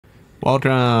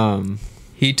Welcome.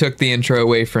 He took the intro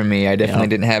away from me. I definitely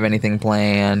didn't have anything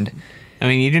planned. I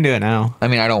mean, you can do it now. I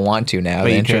mean, I don't want to now.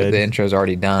 The intro's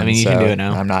already done. I mean, you can do it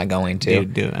now. I'm not going to.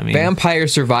 Do it. I mean, Vampire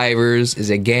Survivors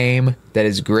is a game that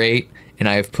is great, and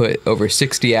I've put over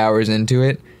 60 hours into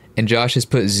it, and Josh has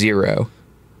put 0.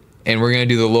 And we're gonna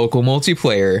do the local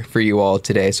multiplayer for you all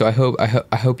today. So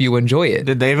I hope you enjoy it.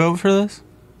 Did they vote for this?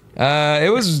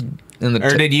 It was in the.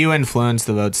 Or did you influence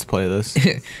the votes to play this?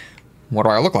 What do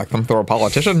I look like? Them through a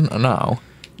politician? No.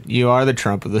 You are the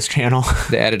Trump of this channel.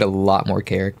 They added a lot more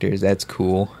characters. That's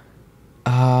cool.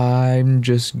 I'm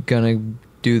just gonna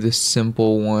do the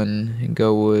simple one and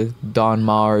go with Don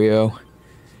Mario.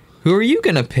 Who are you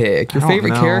gonna pick? Your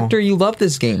favorite character? You love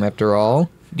this game after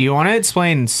all. Do you want to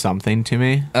explain something to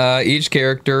me? Each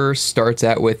character starts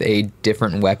out with a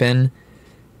different weapon,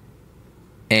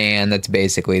 and that's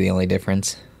basically the only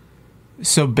difference.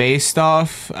 So based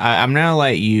off, I'm gonna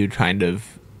let you kind of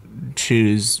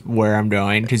choose where I'm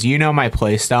going, because you know my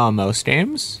playstyle in most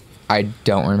games. I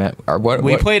don't remember.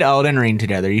 We played Elden Ring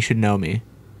together. You should know me.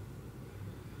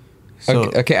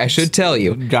 So, okay, I should tell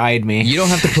you. Guide me. You don't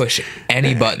have to push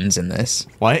any buttons in this.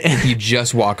 What? You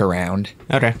just walk around.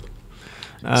 Okay.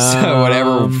 So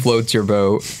whatever floats your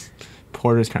boat.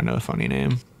 Porter's kind of a funny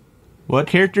name. What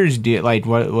characters do you, like?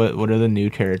 What are the new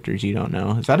characters you don't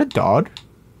know? Is that a dog?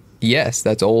 Yes,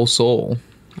 that's Old Soul.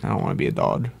 I don't want to be a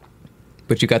dog.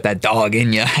 But you got that dog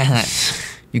in you.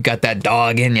 You got that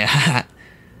dog in you.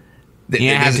 You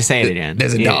have to say it again.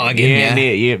 There's a dog in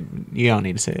you. You don't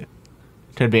need to say it.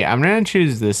 Could be. I'm gonna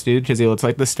choose this dude because he looks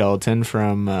like the skeleton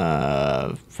from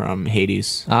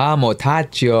Hades. Ah,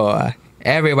 Motacho.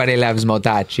 Everybody loves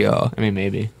Motacho. I mean,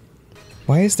 maybe.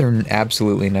 Why is there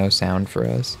absolutely no sound for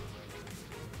us?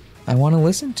 I want to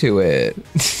listen to it.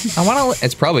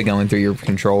 It's probably going through your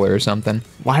controller or something.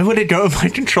 Why would it go if my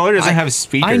controller doesn't have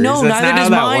speakers? I know, neither does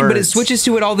mine, but it switches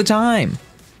to it all the time.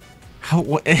 How?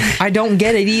 What? I don't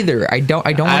get it either. I don't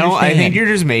understand. I think you're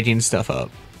just making stuff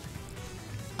up.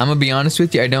 I'm gonna be honest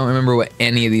with you. I don't remember what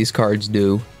any of these cards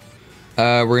do.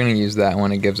 We're gonna use that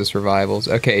one. It gives us revivals.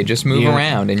 Okay, just move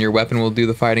around, and your weapon will do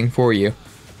the fighting for you.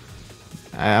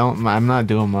 I'm not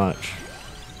doing much.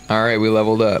 All right, we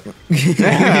leveled up.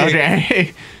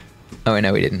 Okay. Oh, wait,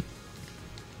 no, we didn't.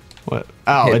 What?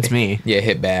 Oh, it's me. Yeah,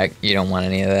 hit back. You don't want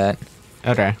any of that.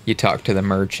 Okay. You talk to the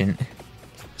merchant.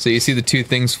 So you see the two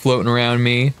things floating around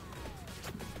me?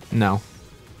 No.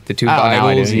 The two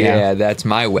Bibles? Yeah, that's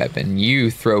my weapon.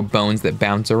 You throw bones that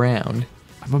bounce around.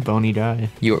 I'm a bony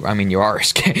guy. You are a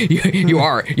skeleton.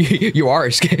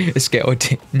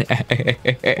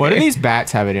 What do these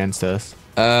bats have against us?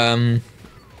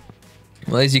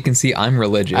 Well, as you can see, I'm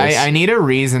religious. I need a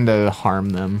reason to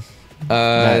harm them.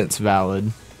 That's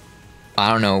valid.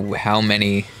 I don't know how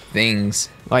many things.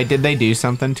 Like, did they do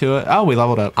something to it? Oh, we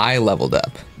leveled up. I leveled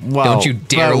up. Well, don't you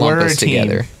dare lump us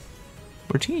together.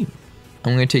 We're a team.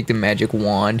 I'm gonna take the magic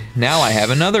wand. Now I have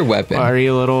another weapon. Are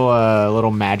you a little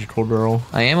magical girl?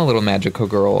 I am a little magical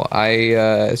girl. I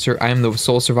am the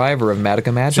sole survivor of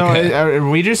Magica Magica. So are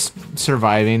we just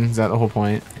surviving? Is that the whole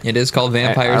point? It is called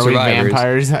Vampire Survivors. Are we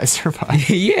vampires that survive?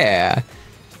 Yeah.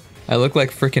 I look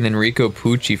like frickin' Enrico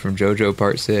Pucci from JoJo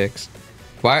Part 6.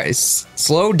 Why?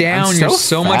 Slow down. You're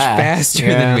so much faster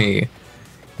than me.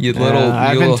 You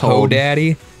little hoe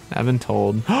daddy. I've been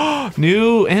told.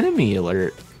 New enemy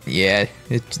alert. Yeah.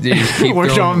 We're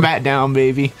showing back down,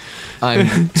 baby.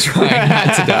 I'm trying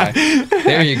not to die.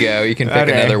 There you go. You can pick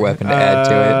another weapon to add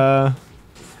to it.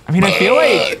 I mean,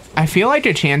 I feel like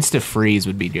a chance to freeze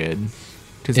would be good.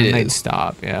 Because then they'd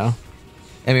stop, yeah.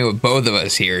 I mean, with both of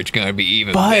us here, it's going to be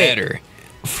even better.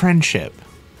 Friendship.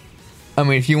 I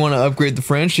mean, if you want to upgrade the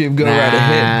friendship, go right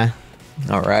ahead.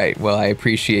 All right. Well, I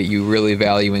appreciate you really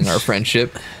valuing our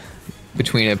friendship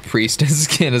between a priest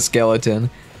and a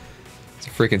skeleton. It's a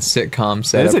freaking sitcom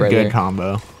setup right there. It's a good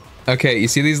combo. Okay, you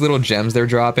see these little gems they're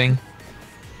dropping?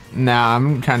 Nah,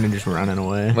 I'm kind of just running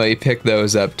away. Well, you pick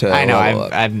those up to I know,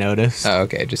 I've noticed. Oh,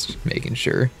 okay, just making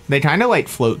sure. They kind of like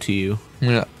float to you.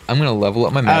 I'm gonna level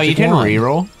up my magic wand. Oh, you can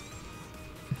reroll?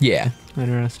 Yeah.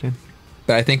 Interesting.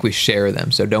 But I think we share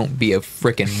them, so don't be a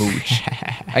frickin' mooch.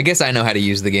 I guess I know how to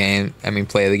use the game. I mean,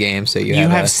 play the game, so you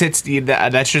have 60.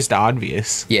 That's just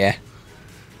obvious. Yeah.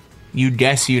 You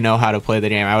guess you know how to play the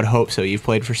game. I would hope so. You've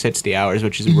played for 60 hours,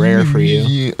 which is rare for you.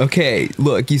 Yeah. Okay,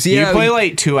 look, you see you play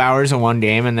like 2 hours of one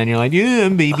game, and then you're like, yeah,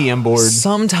 baby, I'm bored.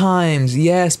 Sometimes,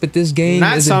 yes, but this game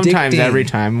is sometimes, addicting. Every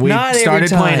time. We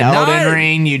started playing Elden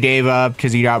Ring, you gave up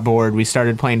because you got bored. We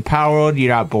started playing Power World, you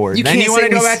got bored. Then you want to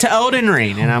go back to Elden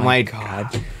Ring, and I'm like,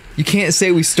 God. You can't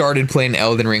say we started playing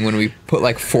Elden Ring when we put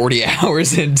like 40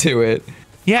 hours into it.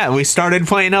 Yeah, we started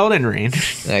playing Elden Ring.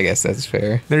 I guess that's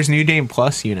fair. There's New Game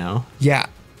Plus, you know. Yeah.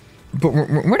 But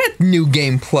we're not New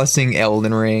Game Plusing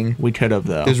Elden Ring. We could have,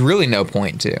 though. There's really no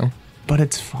point to. But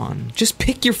it's fun. Just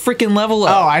pick your freaking level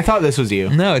up. Oh, I thought this was you.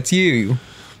 No, it's you.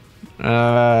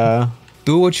 Do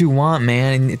what you want,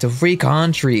 man. It's a free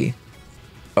country.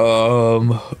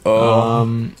 I'm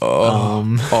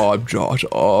Josh.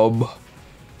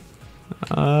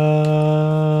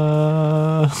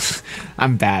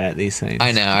 I'm bad at these things.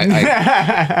 I know.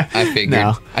 I figured.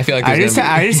 No. I feel like I just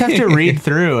have to read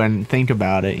through and think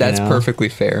about it. That's perfectly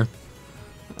fair.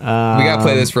 We gotta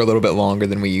play this for a little bit longer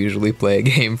than we usually play a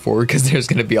game for, because there's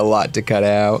gonna be a lot to cut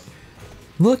out.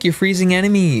 Look, you're freezing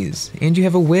enemies, and you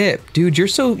have a whip, dude. You're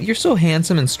so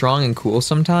handsome and strong and cool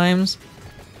sometimes.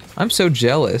 I'm so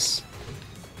jealous.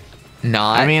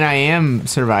 Not. I mean, I am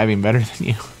surviving better than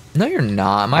you. No, you're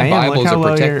not. My Bibles are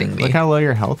protecting me. Look how low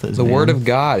your health is. The Word of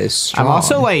God is strong. I'm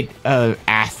also like an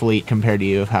athlete compared to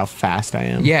you of how fast I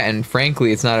am. Yeah, and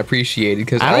frankly, it's not appreciated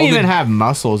because I don't even have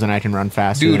muscles and I can run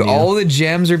faster. Dude, than you. all the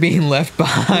gems are being left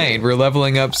behind. We're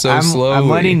leveling up so slowly. I'm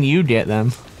letting you get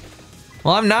them.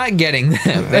 Well, I'm not getting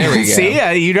them. There we go. See,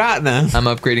 yeah, you got them. I'm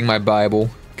upgrading my Bible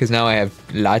because now I have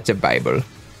lots of Bible.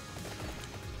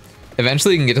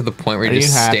 Eventually, you can get to the point where you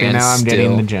just stand still. Now I'm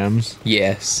getting the gems.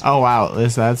 Yes. Oh wow,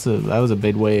 that was a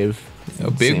big wave.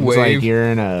 A big Seems wave. Like you're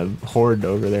in a horde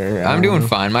over there. I'm doing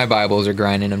fine. My Bibles are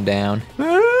grinding them down.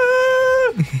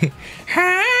 Oh,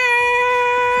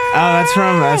 that's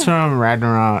from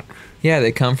Ragnarok. Yeah,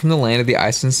 they come from the land of the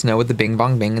ice and snow with the bing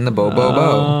bong bing and the bo bo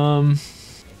bo.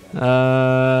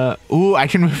 Ooh, I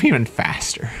can move even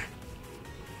faster.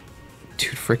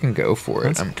 Dude, freaking go for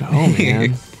it. Let's go,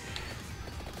 man.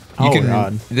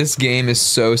 God. This game is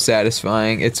so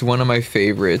satisfying. It's one of my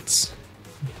favorites.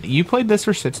 You played this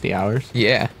for 60 hours?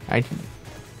 Yeah. I can't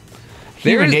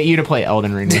even get you to play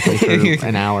Elden Ring with me for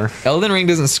an hour. Elden Ring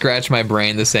doesn't scratch my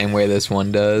brain the same way this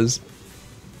one does.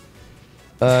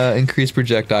 Increase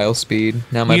projectile speed.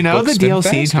 Now my the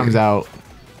DLC comes out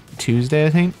Tuesday, I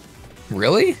think.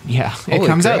 Really? Yeah, Holy it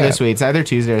comes crap. out this week. It's either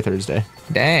Tuesday or Thursday.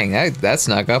 Dang, that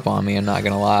snuck up on me. I'm not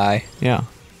gonna lie. Yeah.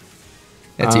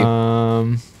 That's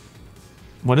you.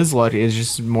 What is luck? Is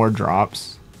just more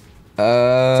drops. Is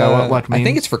that what luck means? I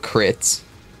think it's for crits.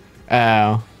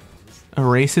 Oh.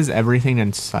 Erases everything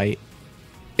in sight.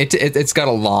 It's got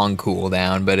a long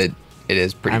cooldown, but it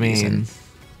is pretty decent.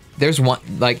 There's one,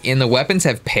 like, in the weapons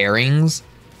have pairings.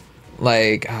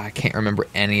 Like, I can't remember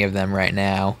any of them right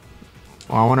now.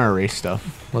 Well, I want to erase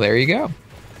stuff. Well, there you go.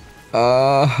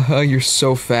 You're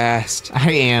so fast.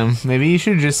 I am. Maybe you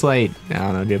should just, like, I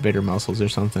don't know, get bigger muscles or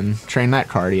something. Train that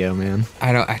cardio, man.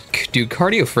 Dude,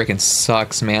 cardio freaking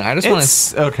sucks, man. I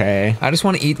just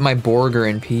want to eat my burger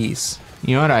in peace.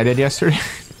 You know what I did yesterday?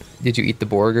 Did you eat the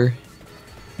burger?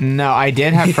 No, I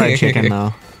did have fried chicken,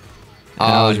 though.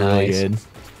 That was really good.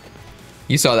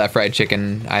 You saw that fried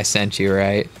chicken I sent you,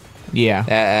 right? Yeah.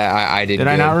 I did. Did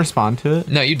I not respond to it?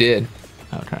 No, you did.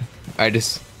 Okay.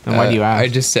 And why do you ask? I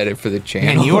just said it for the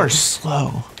channel. Man, you are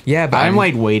slow. Yeah, but I'm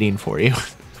like waiting for you.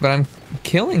 But I'm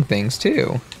killing things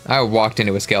too. I walked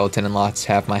into a skeleton and lost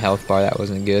half my health bar. That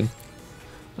wasn't good.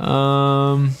 What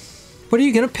are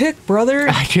you gonna pick, brother?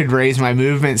 I could raise my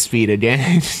movement speed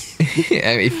again.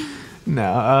 I mean,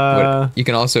 no. You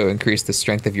can also increase the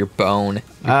strength of your bone,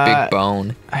 your big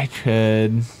bone. I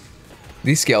could.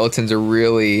 These skeletons are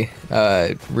really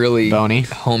bony,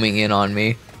 homing in on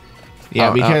me.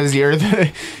 Yeah, because you're in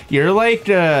the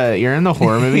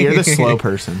horror movie. You're the slow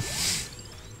person.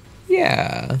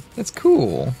 Yeah, that's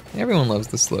cool. Everyone loves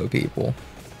the slow people.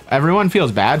 Everyone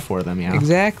feels bad for them, yeah.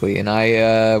 Exactly, and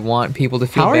I want people to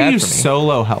feel bad for me. How are you so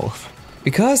low health?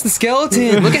 Because the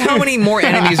skeleton. Look at how many more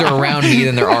enemies are around me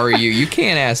than there are you. You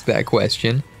can't ask that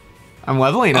question. I'm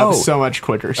leveling up so much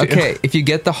quicker, too. Okay, if you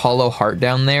get the hollow heart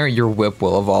down there, your whip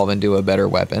will evolve into a better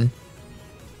weapon.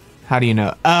 How do you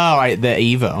know? Oh, the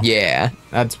Evo. Yeah.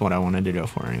 That's what I wanted to go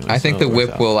for anyway. I think the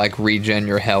whip will, like, regen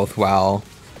your health while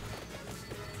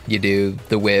you do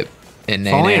the whip. And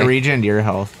if only it regen your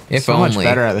health. If so only. Much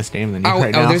better at this game than you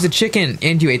right now. Oh, there's a chicken,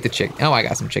 and you ate the chicken. Oh, I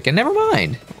got some chicken. Never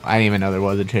mind. I didn't even know there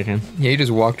was a chicken. Yeah, you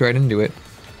just walked right into it.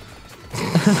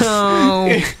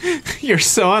 Oh. You're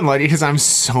so unlucky because I'm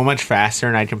so much faster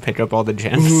and I can pick up all the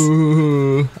gems.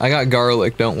 Ooh, I got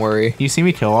garlic, don't worry. You see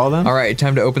me kill all of them? All right,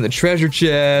 time to open the treasure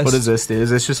chest. What does this do? Is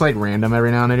this just like random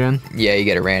every now and again? Yeah, you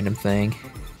get a random thing.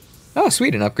 Oh,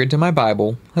 sweet, an upgrade to my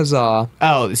Bible. Huzzah.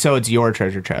 Oh, so it's your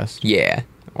treasure chest. Yeah.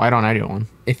 Why don't I do one?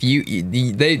 If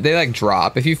they like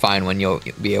drop. If you find one, you'll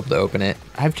be able to open it.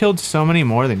 I've killed so many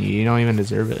more than you. You don't even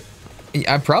deserve it.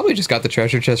 I probably just got the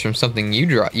treasure chest from something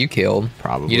you killed.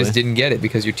 Probably. You just didn't get it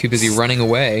because you're too busy running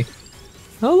away.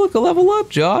 Oh, look, a level up,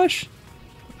 Josh.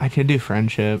 I could do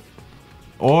friendship.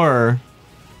 Or...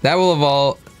 That will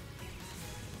evolve...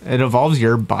 It evolves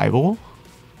your Bible?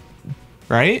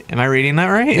 Right? Am I reading that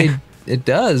right? It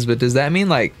does, but does that mean,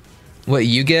 like, what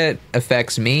you get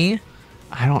affects me?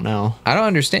 I don't know. I don't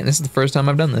understand. This is the first time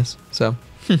I've done this, so...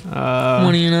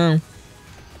 what do you know?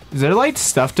 Is there, like,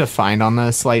 stuff to find on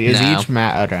this? Like, is No. each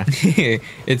map... Okay.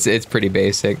 It's pretty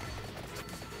basic.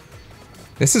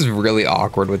 This is really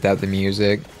awkward without the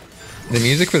music. The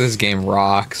music for this game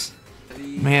rocks.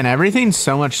 Man, everything's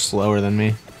so much slower than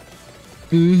me.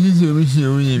 Well,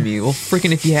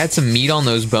 freaking if you had some meat on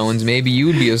those bones, maybe you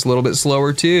would be just a little bit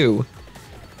slower, too.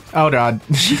 Oh, God.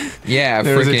 Yeah,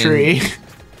 there was a tree.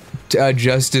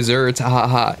 Just desserts, ha ha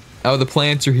ha. Oh, the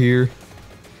plants are here.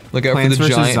 Look out Plants for the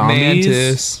versus giant Zombies?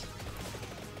 mantis.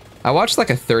 I watched like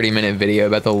a 30-minute video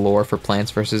about the lore for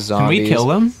Plants vs. Zombies. Can we kill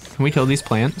them? Can we kill these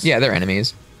plants? Yeah, they're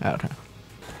enemies. Oh, okay.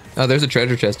 Oh, there's a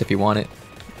treasure chest if you want it.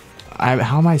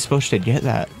 How am I supposed to get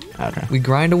that? Okay. We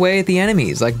grind away at the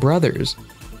enemies like brothers.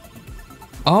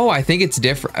 Oh, I think it's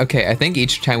different. Okay, I think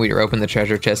each time we open the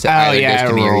treasure chest, it either goes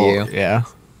to me or you. Yeah.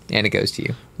 And it goes to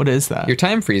you. What is that? Your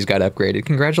time freeze got upgraded.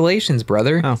 Congratulations,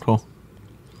 brother. Oh, cool.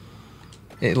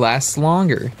 It lasts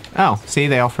longer. Oh, see,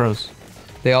 they all froze.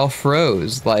 They all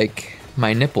froze like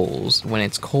my nipples when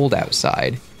it's cold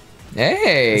outside.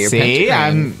 Hey, your see,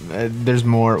 pentagram. there's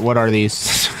more. What are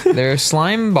these? They're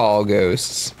slime ball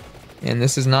ghosts. And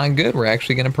this is not good. We're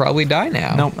actually going to probably die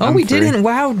now. Nope, oh, I'm we free. didn't.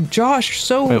 Wow, Josh,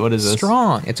 so Wait, what is this?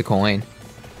 strong. It's a coin.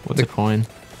 What's a coin?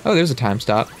 Oh, there's a time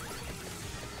stop.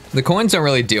 The coins don't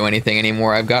really do anything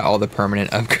anymore. I've got all the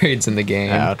permanent upgrades in the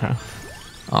game. Oh, okay.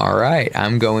 All right,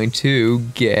 I'm going to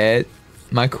get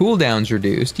my cooldowns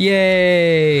reduced.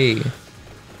 Yay!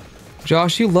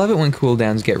 Josh, you love it when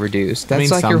cooldowns get reduced.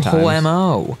 That's like your whole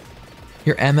MO.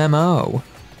 Your MMO.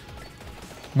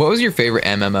 What was your favorite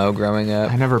MMO growing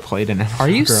up? I never played an MMO. Are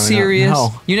you serious?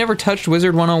 No. You never touched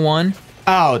Wizard 101?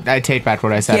 Oh, I take back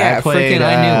what I said. Yeah, I played. freaking,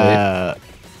 I knew it.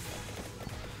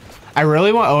 I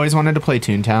really always wanted to play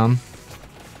Toontown,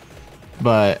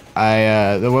 but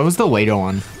what was the Lego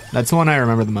one? That's the one I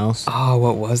remember the most. Oh,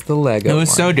 what was the Lego It was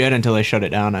one? so good until they shut it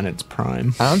down on its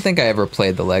prime. I don't think I ever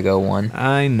played the Lego one.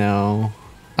 I know.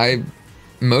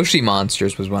 Moshi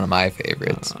Monsters was one of my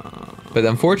favorites. But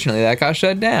unfortunately, that got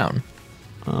shut down.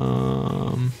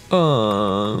 Hum.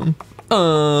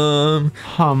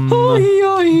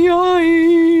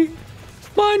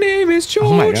 My name is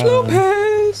Oh my George God.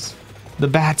 Lopez. The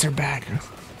bats are back.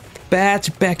 Bats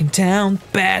are back in town.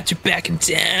 Bats are back in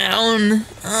town.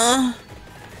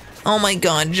 Oh my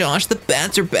God, Josh, the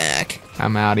bats are back.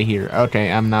 I'm out of here.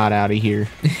 Okay, I'm not out of here.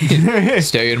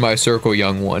 Stay in my circle,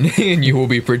 young one, and you will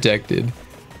be protected.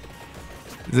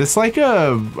 Is this like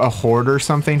a horde or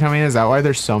something coming? Is that why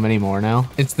there's so many more now?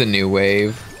 It's the new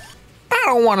wave. I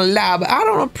don't want to lie, but I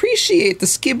don't appreciate the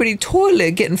skibbity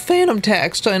toilet getting phantom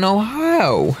taxed in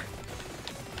Ohio.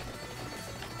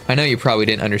 I know you probably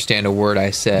didn't understand a word I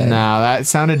said. No, that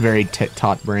sounded very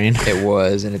tit-tot brain. It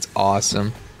was, and it's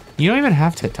awesome. You don't even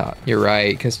have TikTok. You're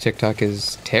right, because TikTok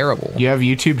is terrible. You have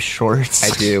YouTube Shorts.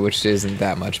 I do, which isn't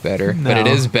that much better. No. But it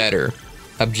is better.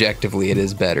 Objectively, it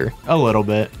is better. A little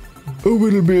bit. A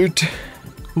little bit.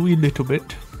 A wee little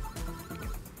bit.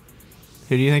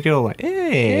 Who do you think it'll like?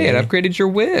 Hey, it upgraded your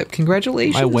whip.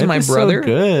 Congratulations, my whip my is brother. so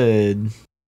good.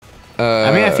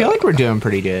 I mean, I feel like we're doing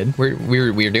pretty good.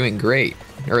 We're doing great.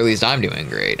 Or at least I'm doing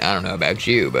great. I don't know about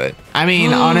you, but... I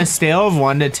mean, on a scale of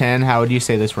 1 to 10, how would you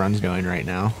say this run's doing right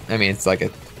now? I mean, it's like a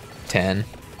 10.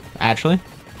 Actually?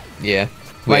 Yeah.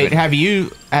 Wait,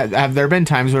 have there been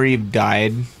times where you've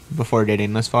died before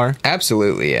getting this far?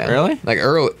 Absolutely, yeah. Really? Like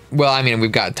early... Well, I mean,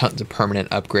 we've got tons of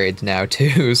permanent upgrades now,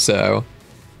 too, so...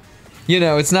 You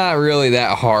know, it's not really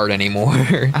that hard anymore.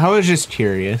 I was just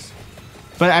curious.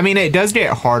 But, I mean, it does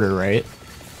get harder, right?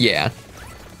 Yeah.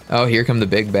 Oh, here come the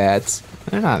big bats.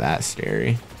 They're not that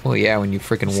scary. Well, yeah, when you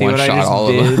freaking See what I one-shot just all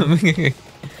did? of them.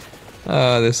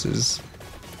 Oh, this is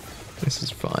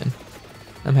fun.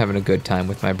 I'm having a good time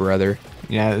with my brother.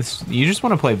 Yeah, you just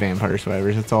want to play Vampire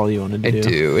Survivors. That's all you wanted to do. I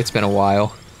do. It's been a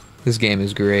while. This game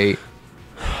is great.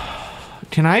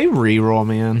 Can I re-roll,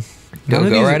 man? Go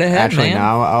right ahead, actually, man.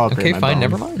 No, I'll upgrade Okay, my fine. bone.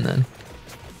 Never mind then.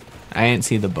 I didn't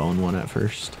see the bone one at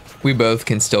first. We both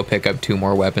can still pick up 2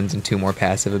 more weapons and 2 more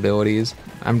passive abilities.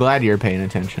 I'm glad you're paying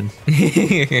attention.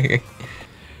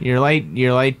 You're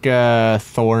like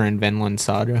Thor and Vinland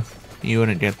Saga. You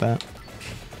wouldn't get that.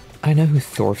 I know who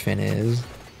Thorfinn is.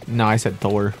 No, I said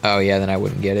Thor. Oh yeah, then I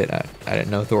wouldn't get it. I didn't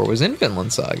know Thor was in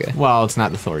Vinland Saga. Well, it's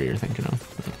not the Thor you're thinking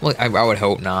of. Well, I would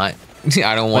hope not.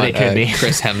 I don't want it could be.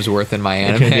 Chris Hemsworth in my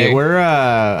It could be.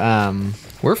 anime.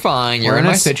 We're We're fine. We're in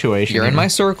a situation. You're in my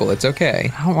circle. It's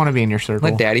okay. I don't want to be in your circle.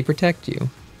 Let Daddy protect you.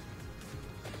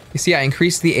 You see, I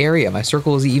increased the area. My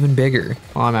circle is even bigger.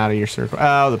 Well, I'm out of your circle.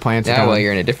 Oh, the plants are coming. Well,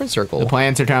 you're in a different circle. The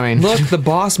plants are coming. Look, the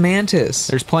boss mantis.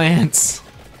 There's plants.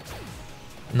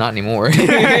 Not anymore.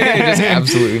 Just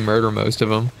absolutely murder most of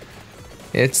them.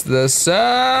 It's the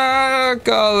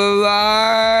circle of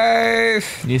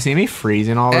life. You see me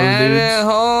freezing all those and dudes? It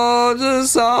holds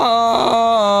us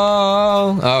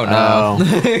all. Oh, no.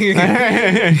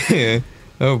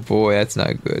 Oh, boy, that's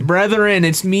not good. Brethren,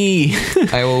 it's me.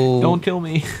 I will... Don't kill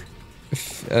me.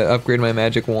 Upgrade my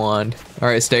magic wand. All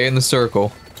right, stay in the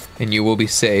circle, and you will be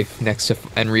safe next to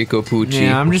Enrico Pucci.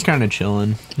 Yeah, I'm just kind of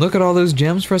chilling. Look at all those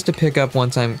gems for us to pick up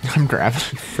once I'm grabbing.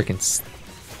 Freaking...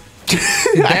 Did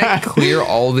that clear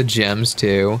all the gems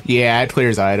too? Yeah, it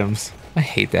clears items. I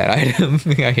hate that item.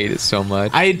 I hate it so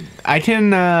much. I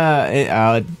can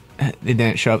it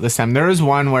didn't show up this time. There was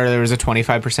one where there was a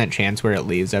 25% chance where it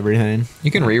leaves everything.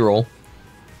 You can reroll.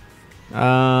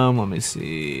 Let me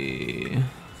see.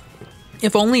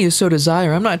 If only you so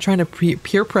desire. I'm not trying to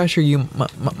peer pressure you,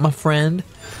 my friend.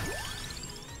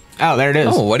 Oh, there it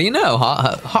is. Oh, what do you know?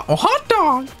 Hot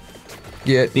dog.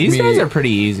 Yeah, these guys are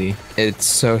pretty easy. It's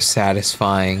so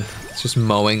satisfying. It's just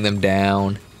mowing them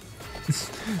down.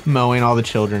 Mowing all the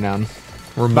children down.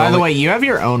 By the way, you have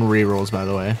your own rerolls, by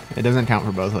the way. It doesn't count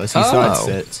for both of us. You saw it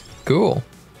sits. Cool.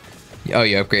 Oh,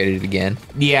 you upgraded it again.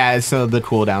 Yeah, so the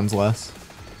cooldown's less.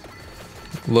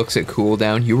 Looks at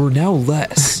cooldown. You are now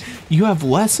less. You have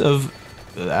less of...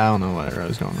 I don't know where I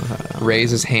was going with that. Raise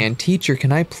his hand. Teacher,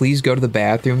 can I please go to the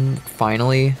bathroom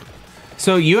finally?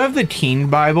 So you have the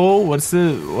teen Bible. What's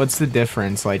the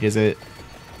difference? Like, is it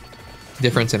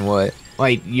difference in what?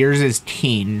 Like yours is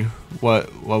teen. What's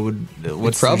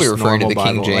it's probably referring to the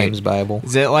King James Bible?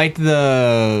 Is it like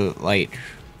the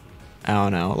I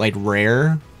don't know, like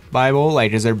rare Bible?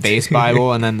 Like is there base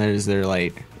Bible and then there's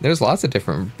lots of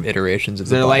different iterations of is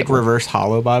the there Bible. Like reverse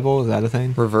hollow Bible? Is that a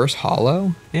thing? Reverse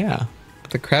hollow? Yeah. What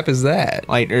the crap is that?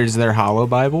 Like, is there hollow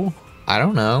Bible? I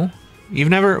don't know. You've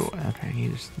never... Okay,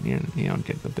 you don't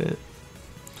get the bit.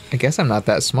 I guess I'm not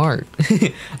that smart.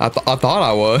 I thought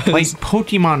I was. Like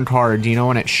Pokemon cards, you know,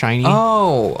 when it's shiny?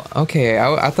 Oh, okay.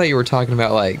 I thought you were talking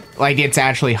about like... Like it's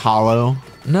actually hollow?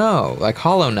 No, like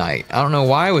Hollow Knight. I don't know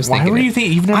why I was thinking... Why were you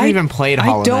thinking... You've never even played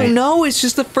Hollow Knight. I don't know. It's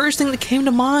just the first thing that came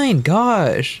to mind.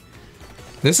 Gosh.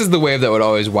 This is the wave that would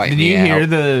always wipe me out. Did you hear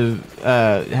the...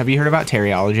 have you heard about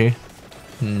Teriology?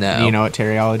 No. Do you know what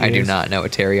Teriology is? I do not know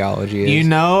what Teriology is. You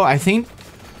know, I think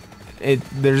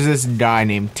there's this guy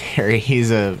named Terry. He's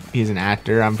an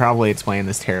actor. I'm probably explaining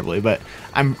this terribly, but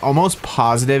I'm almost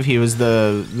positive he was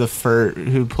the first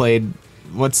who played...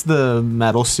 What's the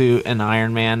metal suit in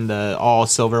Iron Man? The all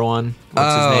silver one?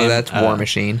 What's his name? That's War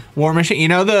Machine. War Machine. You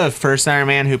know the first Iron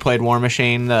Man who played War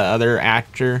Machine, the other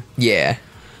actor? Yeah.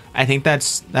 I think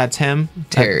that's him.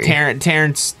 Terry.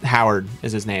 Terrence Howard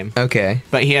is his name. Okay.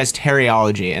 But he has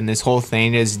Teriology, and this whole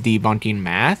thing is debunking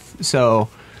math. So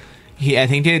he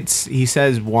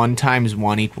says 1 ×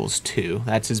 1 = 2.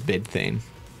 That's his big thing.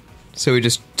 So he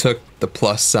just took the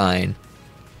plus sign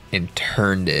and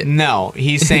turned it. No,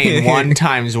 he's saying 1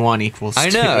 × 1 = 2. I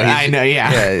know. I know.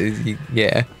 Yeah.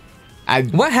 Yeah.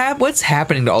 What's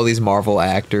happening to all these Marvel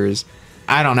actors?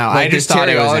 I don't know. Like, I just thought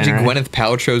it was Gwyneth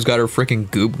Paltrow's got her freaking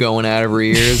goop going out of her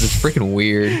ears. It's freaking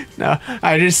weird. No,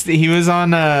 he was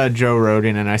on Joe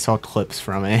Rogan and I saw clips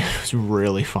from it. It was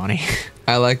really funny.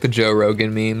 I like the Joe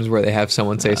Rogan memes where they have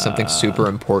someone say something super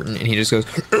important and he just goes.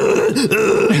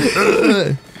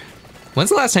 When's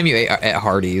the last time you ate at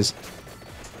Hardee's?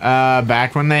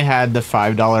 Back when they had the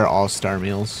 $5 All-Star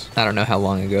meals. I don't know how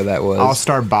long ago that was.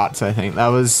 All-Star Bots, I think. That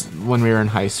was when we were in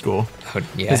high school. Oh,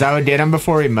 yeah. Because I would get them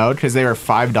before we mowed because they were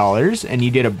 $5 and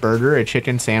you did a burger, a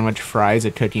chicken sandwich, fries,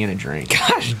 a cookie, and a drink.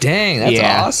 Gosh dang, that's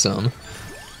awesome.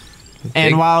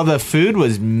 And while the food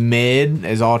was mid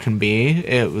as all can be,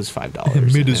 it was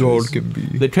 $5. Mid as all can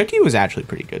be. The cookie was actually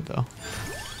pretty good, though.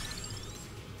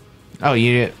 Oh,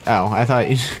 you did? Oh, I thought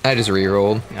you... I just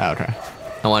re-rolled. Oh, okay.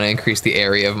 I want to increase the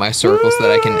area of my circle so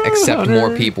that I can accept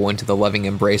more people into the loving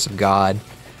embrace of God.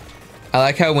 I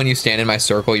like how when you stand in my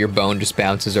circle, your bone just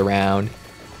bounces around.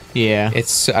 Yeah.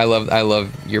 I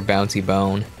love your bouncy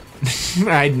bone.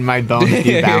 My bones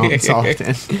do bounce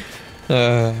often.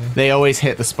 They always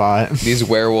hit the spot. These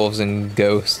werewolves and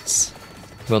ghosts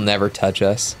will never touch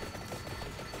us.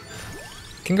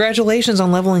 Congratulations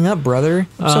on leveling up, brother.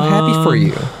 I'm so happy for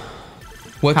you.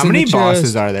 How many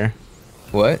bosses are there?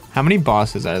 What? How many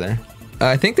bosses are there?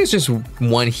 I think there's just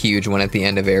one huge one at the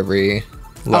end of every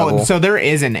level. Oh, so there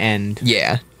is an end.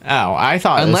 Yeah. Oh, I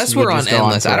thought unless we're on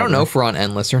Endless. I don't know if we're on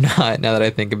Endless or not, now that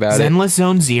I think about it. Endless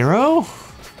Zone 0?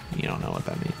 You don't know what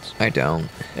that means. I don't.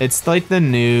 It's like the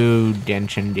new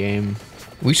Genshin game.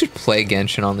 We should play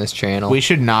Genshin on this channel. We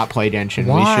should not play Genshin.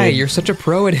 Why? We should, You're such a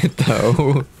pro at it,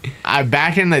 though.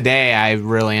 back in the day, I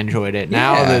really enjoyed it.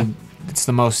 Now Yeah. it's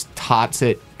the most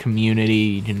toxic community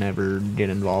you can ever get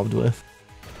involved with.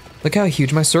 Look how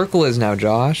huge my circle is now,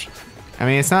 Josh. I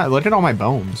mean, it's not. Look at all my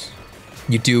bones.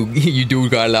 You do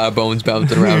got a lot of bones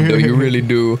bouncing around, though. You really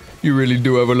do. You really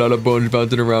do have a lot of bones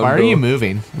bouncing around. Why are though. you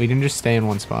moving? We can just stay in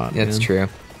one spot. That's man. true.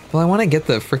 Well, I want to get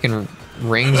the freaking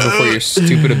rings before your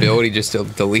stupid ability just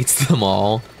deletes them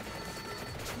all.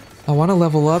 I want to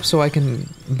level up so I can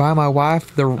buy my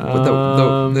wife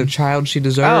the child she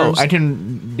deserves. Oh, I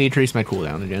can decrease my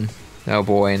cooldown again. Oh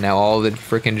boy, now all the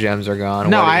freaking gems are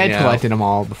gone. No, What- I had you know. collected them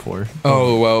all before.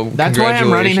 Oh well, That's why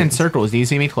I'm running in congratulations. circles. Do you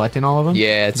see me collecting all of them?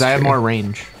 Yeah, it's because I have true. more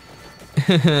range.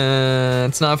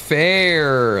 It's not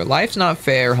fair. Life's not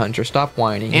fair, Hunter. Stop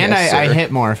whining. And Yes, I sir.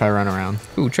 hit more if I run around.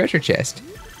 Ooh, treasure chest.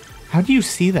 How do you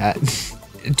see that?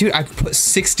 Dude, I put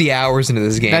 60 hours into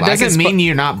this game. That I can doesn't mean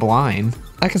you're not blind.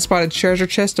 I can spot a treasure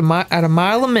chest at a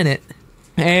mile a minute.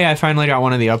 Hey, I finally got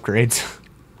one of the upgrades.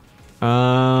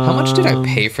 How much did I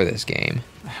pay for this game?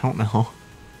 I don't know.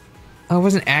 I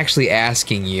wasn't actually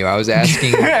asking you. I was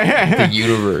asking the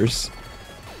universe.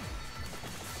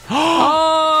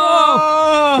 Oh!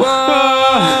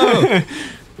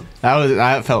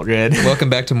 That felt good. Welcome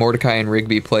back to Mordecai and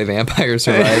Rigby Play Vampire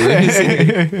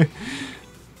Survivors.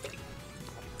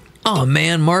 Oh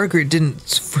man, Margaret didn't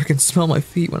freaking smell my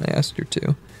feet when I asked her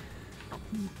to.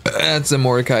 That's a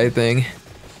Mordecai thing.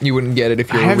 You wouldn't get it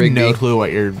if I you're a have Rigby. no clue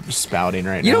what you're spouting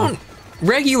right You now. don't.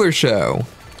 Regular show.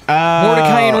 Oh,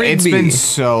 Mordecai and It's Rigby. been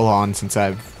so long since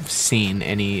I've seen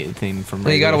anything from.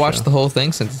 Well, you gotta regular watch show. the whole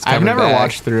thing since it's coming I've never back.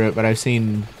 watched through it, but I've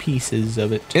seen pieces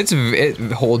of it. It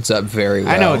holds up very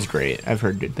well. I know it's great. I've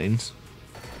heard good things.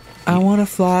 I wanna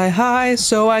fly high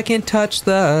so I can touch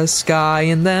the sky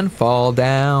and then fall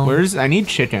down. I need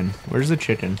chicken. Where's the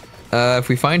chicken? If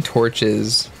we find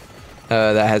torches,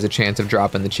 that has a chance of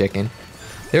dropping the chicken.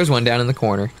 There's one down in the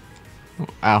corner. Oh,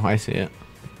 I see it.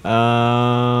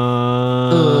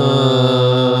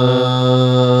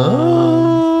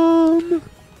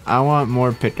 I want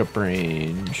more pickup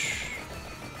range.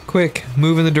 Quick,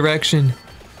 move in the direction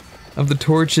of the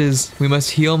torches. We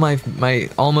must heal my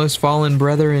almost fallen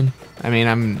brethren. I mean,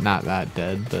 I'm not that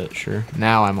dead, but sure.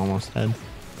 Now I'm almost dead.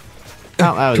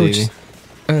 Oh, that was torches. easy.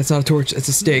 It's not a torch, it's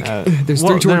a stake. There's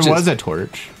Well, three torches. there was a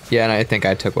torch. Yeah, and I think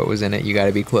I took what was in it. You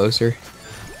gotta be closer.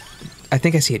 I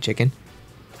think I see a chicken.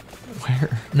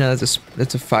 Where? No,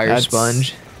 that's a fire That's-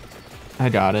 sponge. I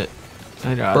got it.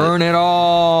 I got it. Burn it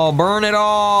all! Burn it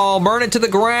all! Burn it to the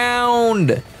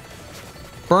ground!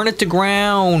 Burn it to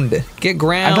ground! Get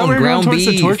ground! I thought we were going ground towards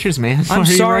the beef. torches, man. Why I'm are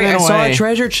you sorry, I running saw a away?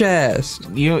 treasure chest.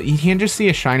 You can't just see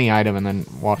a shiny item and then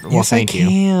walk. Well, Yes, thank I you.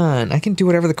 can. I can do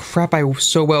whatever the crap I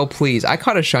so well please. I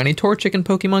caught a shiny Torchic in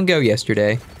Pokemon Go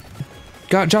yesterday.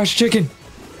 Got Josh Chicken.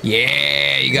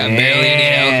 Yeah, you got barely any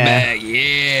health Yeah. back.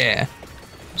 Yeah.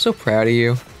 I'm so proud of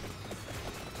you.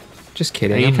 Just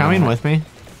kidding. Are you I'm coming not. with me?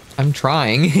 I'm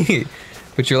trying.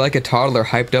 But you're like a toddler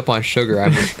hyped up on sugar.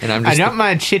 I'm just I got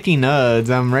my chicky nuts.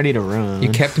 I'm ready to run. You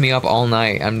kept me up all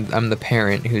night. I'm the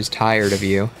parent who's tired of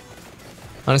you.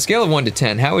 On a scale of 1 to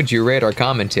 10, how would you rate our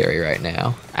commentary right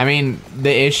now? I mean,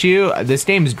 this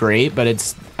game's great,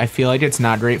 but I feel like it's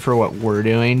not great for what we're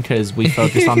doing because we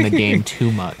focus on the game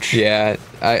too much. Yeah,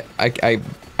 I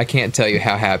can't tell you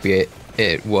how happy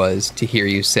it was to hear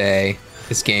you say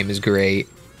this game is great.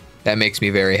 That makes me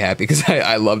very happy because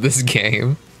I love this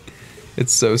game.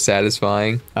 It's so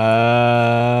satisfying.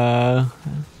 I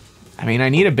mean, I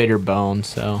need a bigger bone,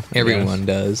 so I Everyone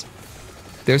guess. does.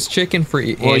 There's chicken for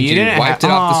you. Well, and you didn't wiped ha-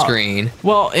 it off the Aw. screen.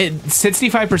 Well, it's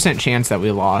 65% chance that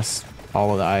we lost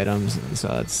all of the items, so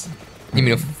that's. You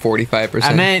mean a 45%?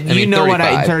 I meant you mean, know 35. what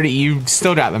I 30. You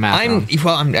still got the math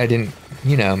wrong. I didn't.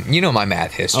 You know my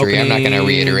math history. I'm not gonna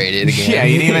reiterate it again. Yeah,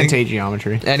 you didn't even take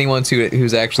geometry. Anyone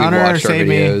who's actually Hunter, watched our save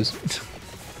me. videos.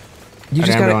 You Okay,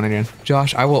 just I'm gotta, going again.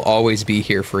 Josh, I will always be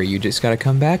here for you. You just gotta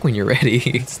come back when you're ready.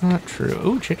 It's not true.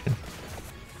 Ooh, chicken.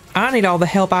 I need all the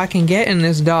help I can get in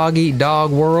this dog eat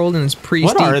dog world and this priest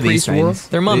What are eat these priest world. things?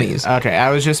 They're mummies. Okay, I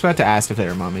was just about to ask if they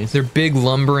were mummies. They're big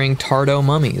lumbering tardo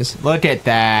mummies. Look at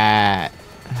that.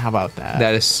 How about that?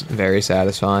 That is very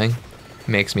satisfying.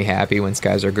 Makes me happy when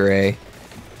skies are gray.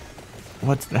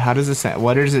 How does this?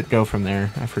 What does it go from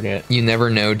there? I forget. You never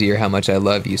know, dear, how much I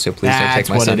love you. So please don't That's take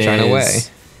my what it sunshine away. is.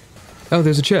 Oh,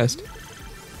 there's a chest.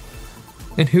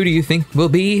 And who do you think will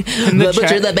be the the butcher,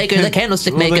 chest- the baker, the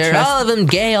candlestick Will the maker? chest- All of them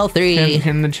gay, all three.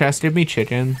 Can the chest give me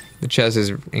chicken? The chest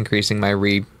is increasing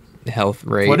my health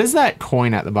rate. What is that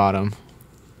coin at the bottom?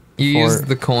 You use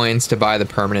the coins to buy the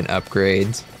permanent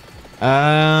upgrades.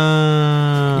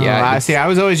 Yeah, I see. I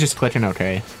was always just clicking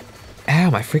OK. Ow,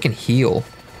 my freaking heel.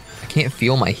 I can't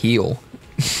feel my heel.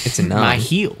 It's a none. My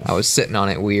heel. I was sitting on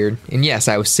it weird. And yes,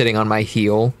 I was sitting on my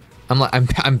heel.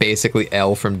 I'm basically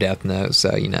L from Death Note,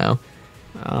 so you know.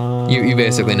 You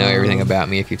basically know everything about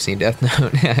me if you've seen Death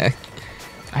Note.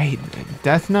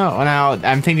 Death Note? Oh, now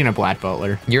I'm thinking of Black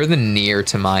Butler. You're the near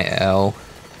to my L.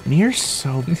 You're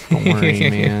so boring,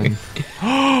 man.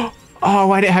 Oh,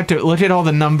 why'd it have to look at all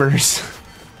the numbers?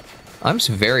 I'm just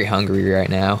very hungry right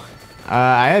now.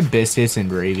 I had biscuits and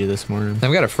gravy this morning.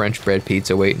 I've got a French bread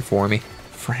pizza waiting for me.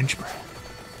 French bread?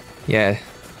 Yeah.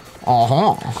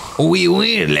 Oui,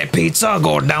 oui, le pizza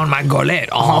go down my gullet.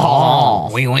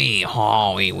 Oui, oui,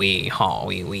 oui, oui,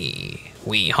 oui, oui,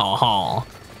 oui, ha, ha.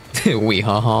 Wee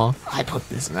ha ha. I put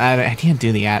this. I can't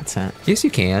do the accent. Yes, you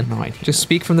can. No, I can't. Just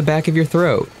speak from the back of your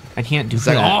throat. I can't do It's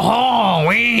that. like, Oh,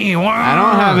 oui, I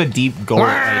don't have a deep goal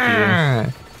like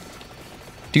you.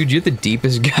 Dude, you're the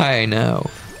deepest guy I know.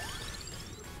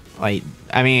 Like,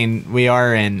 I mean, we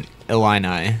are in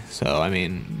Illini, so I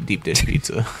mean, deep dish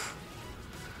pizza.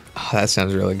 Oh, that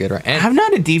sounds really good, right? And I'm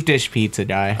not a deep dish pizza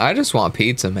guy. I just want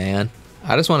pizza, man.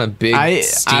 I just want a big, I'm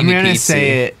steamy gonna pizza.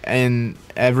 say it, and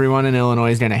everyone in Illinois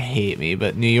is gonna hate me,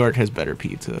 but New York has better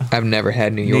pizza. I've never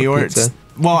had New York pizza.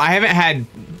 Well, I haven't had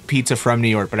pizza from New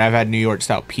York, but I've had New York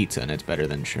style pizza, and it's better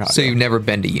than Chicago. So you've never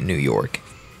been to New York?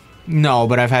 No,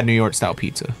 but I've had New York style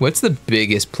pizza. What's the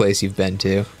biggest place you've been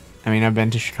to? I mean, I've been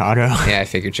to Chicago. Yeah, I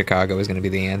figured Chicago was going to be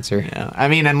the answer. Yeah, I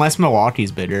mean, unless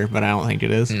Milwaukee's bigger, but I don't think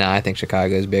it is. Nah, I think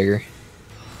Chicago's bigger.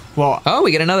 Well, Oh, we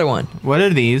get another one. what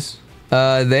are these?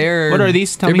 They're... What are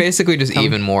these? Tell They're me. basically just Tell me.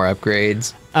 even more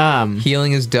upgrades.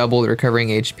 Healing is doubled, recovering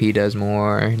HP does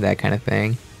more, that kind of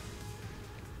thing.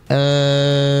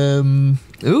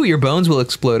 Ooh, your bones will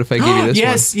explode if I give you this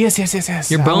yes, one.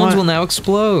 yes. Your bones will now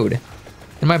explode.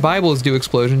 And my Bibles do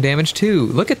explosion damage too.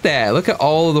 Look at that. Look at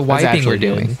all of the That's wiping we're actually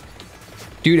good. doing.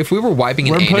 Dude, if we were wiping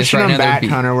an We're anus pushing right them now, back, there'd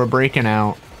be... Hunter. We're breaking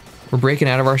out. We're breaking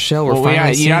out of our shell. We're Well, finally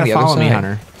you seeing gotta the other follow me, side.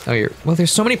 Hunter. Oh, you're... Well,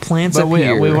 there's so many plants But up we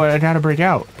here. gotta break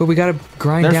out. But we gotta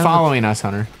grind They're down... following us,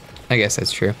 Hunter. I guess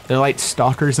that's true. They're like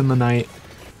stalkers in the night.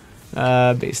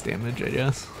 Base damage, I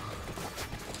guess.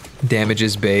 Damage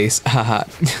is base. Haha.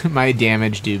 My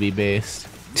damage do be based.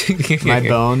 My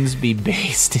bones be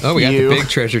based. Oh, we got the big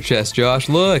treasure chest, Josh.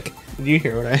 Look. Did you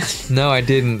hear what I? No, I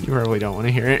didn't. You probably don't want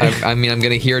to hear it. I mean, I'm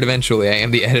gonna hear it eventually. I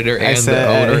am the editor and the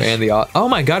said- owner and the... Oh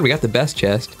my god, we got the best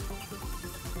chest.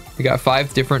 We got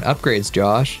 5 different upgrades,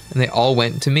 Josh, and they all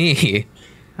went to me.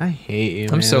 I hate you.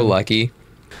 I'm so lucky.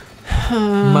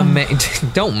 My man,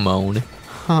 don't moan.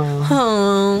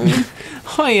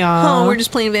 Oh yeah. we're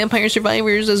just playing Vampire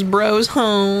Survivors as bros.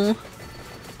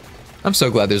 I'm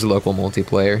so glad there's local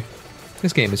multiplayer.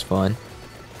 This game is fun.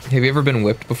 Have you ever been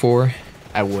whipped before?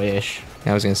 I wish.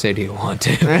 I was gonna say, do you want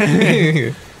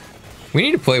to? We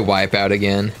need to play Wipeout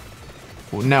again.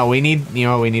 No, we need. You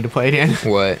know what we need to play again?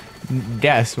 What?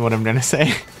 Guess what I'm gonna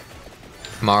say.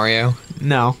 Mario?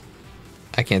 No.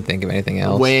 I can't think of anything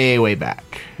else. Way back.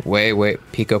 Wait.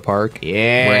 Pico Park?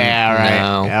 Yeah, right.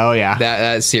 No. Oh yeah.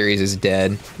 That series is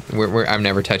dead. I'm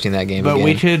never touching that game But again.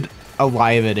 we could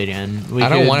alive it again. I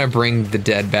don't want to bring the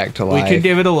dead back to life. We could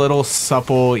give it a little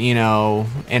supple,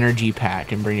 energy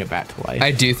pack and bring it back to life.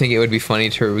 I do think it would be funny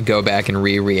to go back and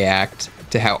react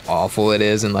to how awful it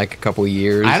is in like a couple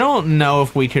years. I don't know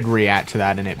if we could react to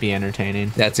that and it be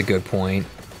entertaining. That's a good point.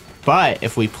 But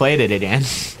if we played it again,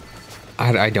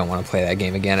 I don't want to play that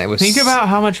game again. It was. think about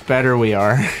how much better we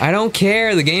are. I don't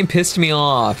care. The game pissed me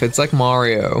off. It's like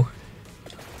Mario.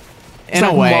 In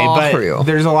a like way, Mario. but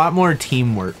there's a lot more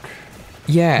teamwork.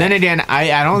 Yeah. Then again,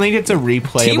 I don't think it's a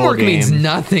replayable Teamwork game. means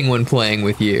nothing when playing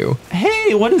with you.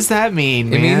 Hey, what does that mean,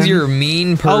 man? It means you're a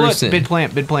mean person. Oh,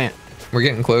 look, bid plant. We're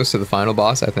getting close to the final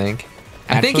boss, I think.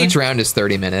 I think Actually? each round is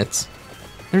 30 minutes.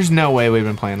 There's no way we've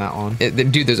been playing that long.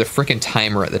 Dude, there's a freaking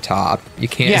timer at the top. You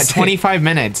can't. Yeah, say- 25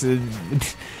 minutes.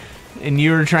 And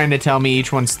you were trying to tell me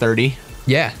each one's 30?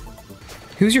 Yeah.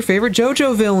 Who's your favorite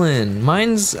JoJo villain?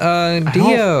 Mine's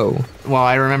Dio. Well,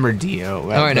 I remember Dio. Oh,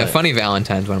 I know. but Funny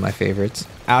Valentine's one of my favorites.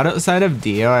 Outside of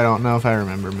Dio, I don't know if I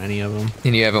remember many of them.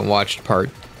 And you haven't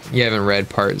read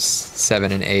parts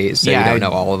 7 and 8, so Yeah, you don't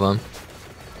know all of them.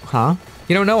 Huh?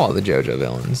 You don't know all the JoJo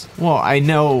villains. Well, I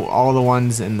know all the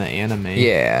ones in the anime.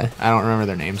 Yeah. I don't remember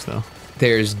their names, though.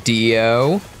 There's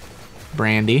Dio.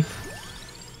 Brandy.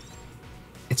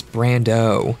 It's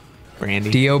Brando.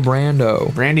 Brandy. Dio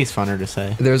Brando. Brandy's funner to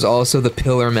say. There's also the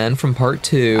Pillar Men from part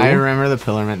 2. I remember the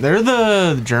Pillarmen. They're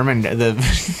the German.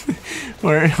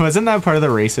 Wasn't that part of the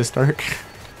racist arc?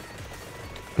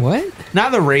 What?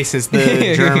 Not the racist,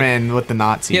 the German with the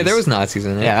Nazis. Yeah, there was Nazis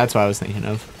in it. Yeah, that's what I was thinking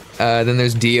of. Then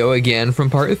there's Dio again from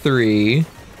part 3.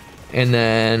 And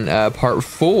then part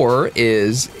 4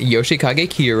 is Yoshikage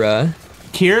Kira.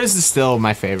 Kira's still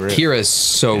my favorite. Kira's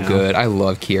so good. I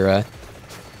love Kira.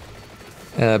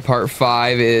 Part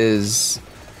 5 is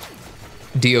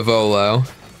Diavolo.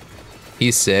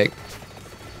 He's sick.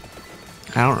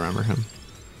 I don't remember him.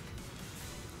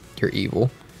 You're evil.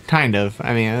 Kind of.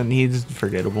 I mean, he's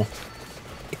forgettable.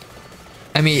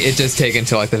 I mean, it does take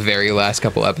until like the very last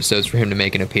couple episodes for him to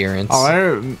make an appearance.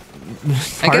 Oh,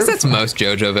 I guess that's most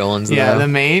JoJo villains, though. Yeah, the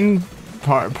main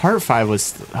part 5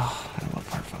 was... Oh, I love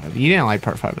part 5. You didn't like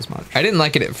part 5 as much. I didn't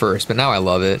like it at first, but now I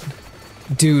love it.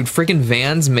 Dude, freaking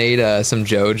Vans made some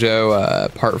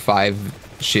JoJo part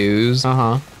 5 shoes.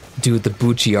 Uh-huh. Dude, the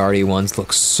Bucciarati ones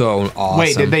look so awesome.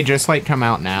 Wait, did they just like come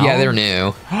out now? Yeah, they're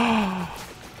new.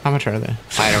 How much are they?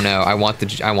 I don't know. I want the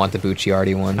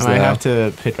Bucciarati ones. I might have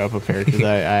to pick up a pair because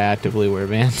I actively wear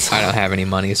Vans. I don't have any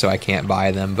money, so I can't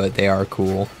buy them, but they are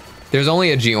cool. There's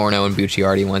only a Giorno and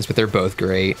Bucciarati ones, but they're both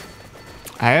great.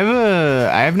 I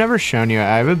have never shown you.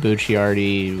 I have a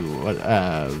Bucciarati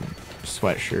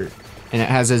sweatshirt, and it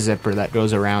has a zipper that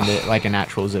goes around it like an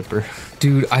actual zipper.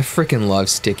 Dude, I freaking love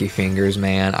Sticky Fingers,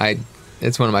 man.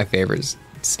 It's one of my favorite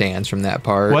stands from that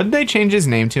part. What did they change his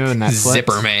name to in that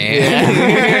Zipper Man.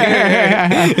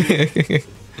 Yeah.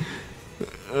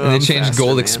 And they changed Faster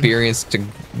Gold Man. Experience to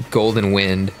Golden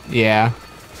Wind. Yeah.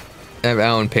 That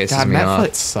one pisses God, me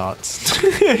Netflix off.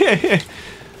 sucks.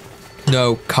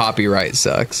 No, copyright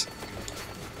sucks.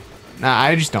 Nah,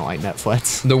 I just don't like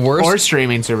Netflix. The worst, Or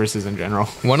streaming services in general.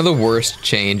 one of the worst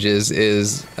changes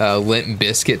is Limp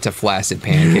Biscuit to Flaccid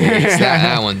Pancakes.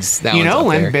 that one's You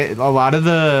know, up there. a lot of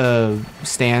the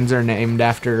stands are named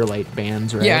after like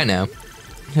bands, right? Yeah, I know.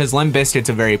 Because Limp Bizkit's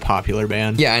a very popular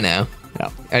band. Yeah, I know. Yeah.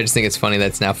 I just think it's funny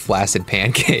that's now Flaccid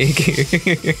Pancake.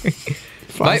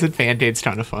 Flaccid Pancake's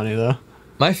kind of funny though.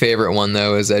 My favorite one,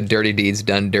 though, is Dirty Deeds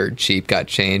Done Dirt Cheap got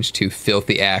changed to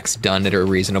Filthy Acts Done at a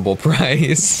Reasonable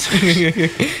Price.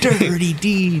 Dirty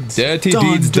deeds. Dirty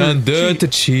Deeds Done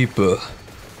Dirt Cheap. Well,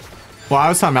 I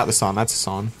was talking about the song. That's a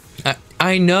song.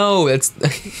 I know. That's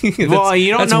Well,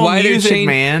 you don't that's know why they're music,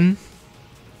 man.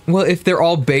 Well, if they're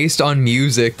all based on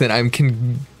music, then I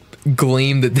can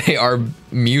glean that they are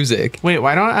music. Wait,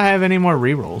 why don't I have any more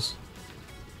rerolls?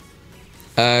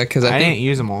 Because I I think didn't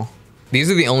use them all.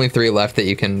 these are the only 3 left that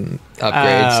you can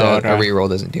upgrade, so okay. a reroll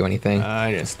doesn't do anything.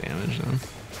 I just damaged them.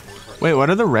 Wait, what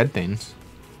are the red things?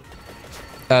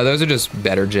 Those are just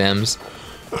better gems.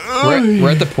 We're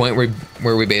at the point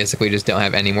where we basically just don't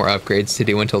have any more upgrades to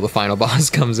do until the final boss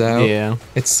comes out. Yeah.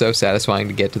 It's so satisfying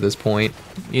to get to this point.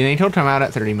 You think he'll come out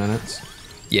at 30 minutes?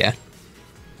 Yeah.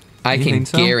 I You can think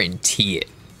so? guarantee it.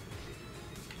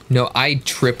 No, I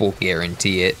triple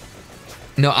guarantee it.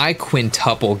 No, I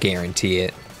quintuple guarantee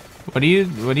it. What do you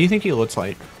think he looks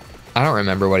like? I don't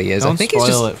remember what he is. Don't I think spoil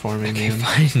he's just it for me, okay, man.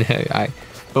 fine.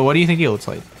 But what do you think he looks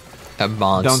like? A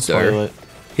monster. Don't spoil it.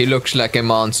 He looks like a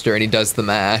monster and he does the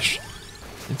mash.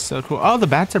 It's so cool. Oh, the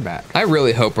bats are back. I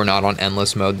really hope we're not on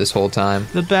endless mode this whole time.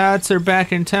 The bats are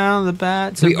back in town. The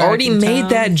bats are We back already in made town.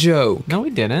 that joke. No, we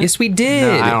didn't. Yes, we No,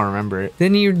 did. I don't remember it.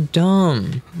 Then you're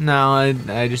dumb. No,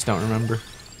 I just don't remember.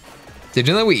 Did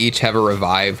you know we each have a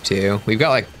revive too? We've got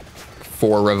like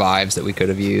 4 revives that we could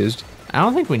have used. I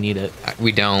don't think we need it.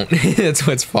 We don't. That's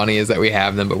what's funny is that we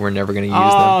have them, but we're never going to use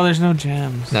Oh, them. there's no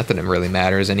gems. Not that it really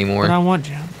matters But I anymore. want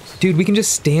gems. Dude, we can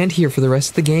just stand here for the rest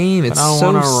of the game. It's I so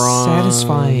wanna run.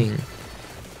 satisfying.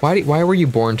 Why were you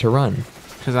born to run?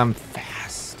 Because I'm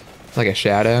fast. Like a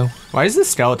shadow? Why is the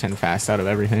skeleton fast out of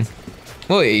everything?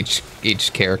 Well, each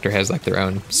character has like their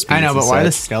own speeds. I know, but and why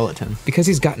the such. skeleton? Because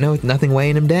he's got nothing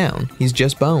weighing him down. He's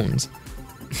just bones.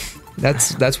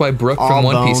 That's why Brooke from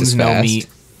One Piece is fast. No meat.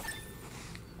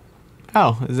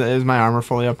 Oh, is my armor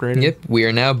fully upgraded? Yep, we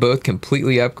are now both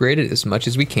completely upgraded as much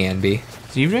as we can be.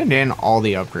 So you've been doing all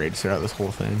the upgrades throughout this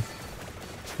whole thing.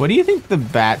 What do you think the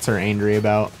bats are angry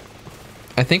about?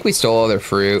 I think we stole all their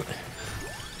fruit.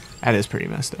 That is pretty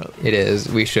messed up. It is.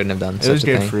 We shouldn't have done It such was a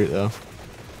good thing. fruit though.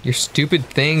 Your stupid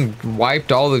thing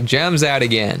wiped all the gems out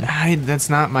again. That's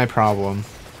not my problem.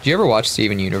 Did you ever watch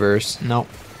Steven Universe? Nope.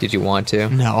 Did you want to?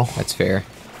 No. That's fair.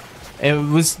 It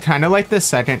was kind of like the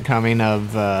second coming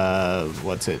of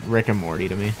Rick and Morty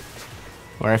to me,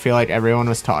 where I feel like everyone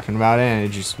was talking about it and it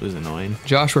just was annoying.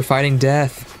 Josh, we're fighting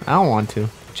death. I don't want to.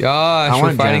 Josh, we're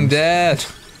want fighting gems.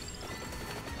 death.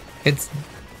 It's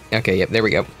okay. Yep, there we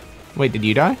go. Wait, did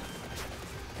you die?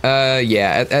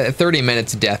 Yeah. At 30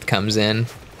 minutes, death comes in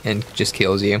and just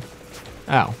kills you.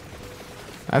 Oh,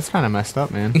 that's kind of messed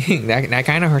up, man. that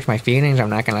kind of hurts my feelings.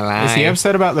 I'm not gonna lie. Is he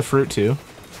upset about the fruit too?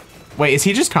 Wait, is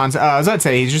he just constant? I was about to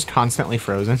say he's just constantly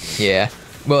frozen. Yeah.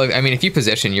 Well, I mean, if you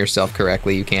position yourself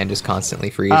correctly, you can just constantly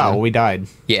freeze Oh, him. we died.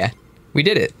 Yeah. We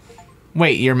did it.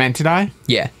 Wait, you're meant to die?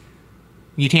 Yeah.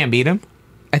 You can't beat him?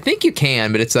 I think you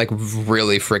can, but it's like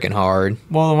really freaking hard.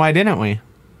 Well, then why didn't we?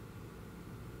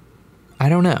 I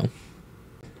don't know.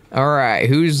 All right,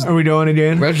 who's... Are we doing it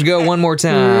again? Let's go one more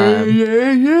time.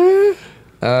 Yeah.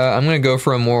 I'm going to go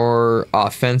for a more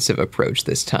offensive approach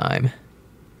this time.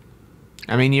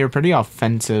 I mean, you're pretty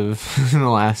offensive in the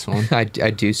last one. I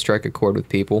do strike a chord with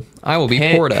people. I will be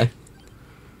Pick. Porta.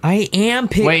 I am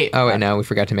pick. Wait. Oh, wait, no, we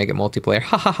forgot to make it multiplayer.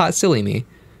 Ha ha ha, silly me.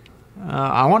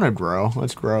 I want to grow.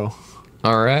 Let's grow.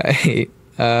 All right.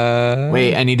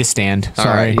 Wait, I need to stand. All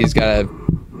Sorry. right, he's got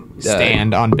to...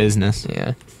 stand on business.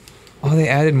 Yeah. Oh, they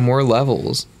added more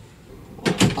levels.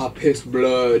 Oh, piss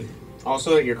blood.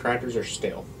 Also, your crackers are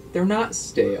stale. They're not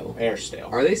stale. They are stale.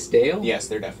 Are they stale? Yes,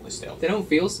 they're definitely stale. They don't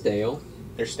feel stale.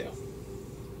 They're stale.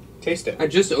 Taste it. I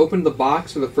just opened the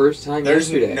box for the first time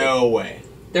There's yesterday. no way.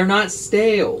 They're not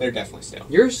stale. They're definitely stale.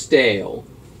 You're stale.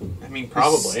 I mean,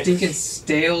 probably. Stinking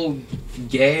stale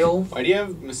Gale. Why do you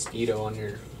have mosquito on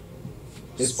your...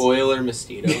 It's- Spoiler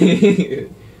mosquito.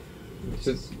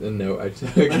 Just a note I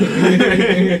took.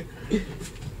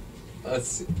 Let's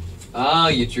see. Ah,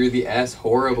 you drew the S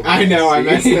horribly. I know, I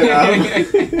messed it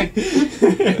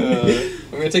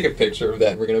I'm gonna take a picture of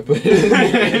that and we're gonna put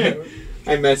it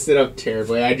I messed it up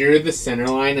terribly. I drew the center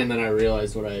line and then I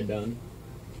realized what I had done.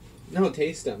 No,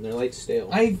 taste them. They're like stale.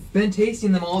 I've been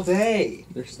tasting them all day.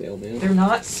 They're stale, man. They're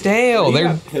not stale. They're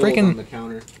on freaking... the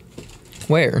counter.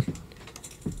 Where?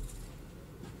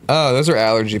 Oh, those are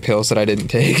allergy pills that I didn't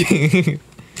take.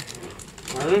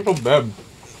 Why are they so bad?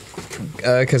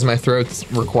 Because my throat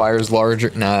requires larger...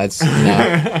 No, it's...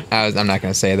 No. I'm not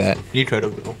going to say that. You could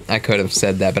have. I could have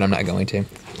said that, but I'm not going to.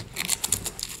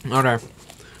 Okay.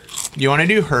 You want to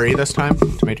do hurry this time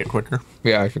to make it quicker?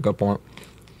 Yeah, that's a good point.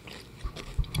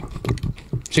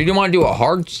 So do you want to do a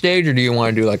hard stage, or do you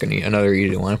want to do like another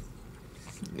easy one?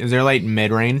 Is there like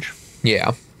mid-range?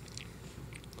 Yeah.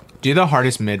 Do the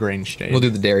hardest mid-range stage. We'll do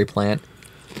the dairy plant.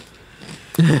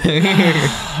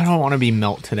 I don't want to be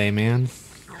melt today, man.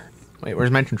 Wait,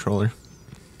 where's my controller?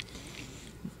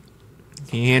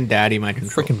 Can you hand Daddy my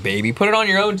controller? Freaking baby. Put it on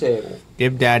your own table.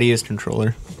 Give Daddy his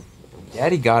controller.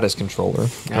 Daddy got his controller.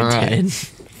 I did.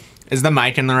 Is the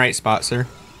mic in the right spot, sir?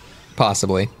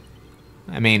 Possibly.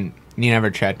 I mean, you never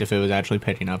checked if it was actually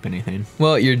picking up anything.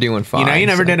 Well, you're doing fine. You know, you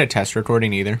never so- did a test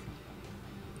recording either.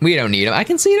 We don't need them. I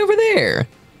can see it over there.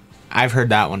 I've heard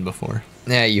that one before.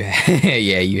 Yeah, you have.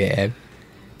 Yeah, you have.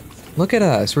 Look at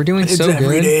us. We're doing so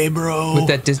good. day, bro. With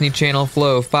that Disney Channel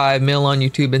flow. 5 mil on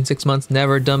YouTube in 6 months.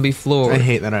 Never done before. I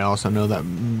hate that I also know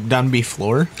that done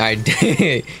before. I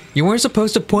did. You weren't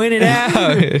supposed to point it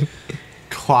out.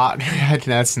 Clock.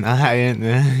 That's not.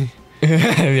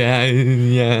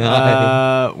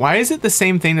 yeah. Why is it the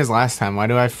same thing as last time? Why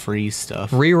do I freeze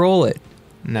stuff? Re-roll it.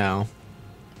 No.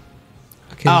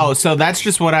 Okay. Oh, so that's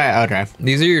just what I... Okay.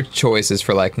 These are your choices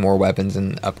for like more weapons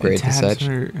and upgrades and such.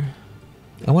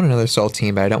 I want another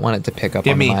saltine, but I don't want it to pick up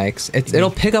on the mics. It'll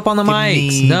pick up on the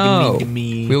mics. No.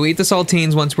 We'll eat the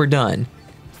saltines once we're done.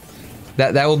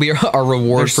 That will be our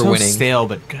reward They're for so winning. stale,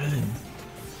 but good.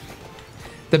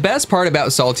 The best part about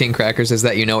saltine crackers is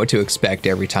that you know what to expect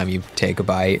every time you take a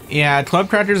bite. Yeah, club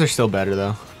crackers are still better,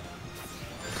 though.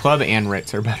 Club and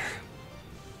Ritz are better.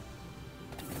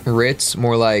 Ritz,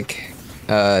 more like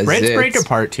Ritz Zits. break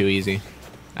apart too easy.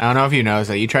 I don't know if you noticed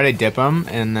that. You try to dip them,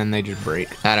 and then they just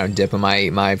break. I don't dip them. I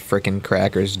eat my freaking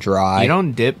crackers dry. You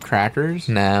don't dip crackers?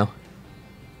 No.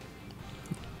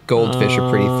 Goldfish are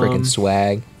pretty freaking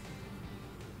swag.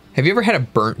 Have you ever had a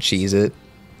burnt Cheez-It?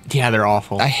 Yeah, they're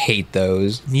awful. I hate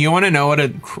those. You want to know what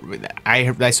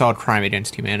I saw a crime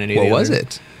against humanity. What the was other-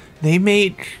 it? They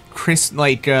make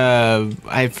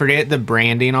I forget the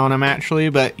branding on them actually,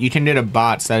 but you can get a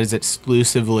box that is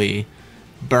exclusively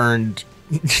burned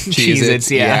Cheez-Its.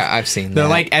 Yeah, I've seen that. They're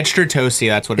like extra toasty.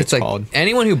 That's what it's like called.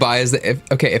 anyone who buys the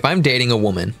if I'm dating a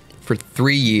woman for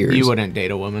 3 years, You wouldn't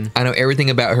date a woman. I know everything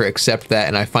about her except that,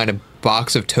 and I find a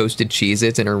box of toasted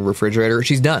Cheez-Its in her refrigerator.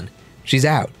 She's done. She's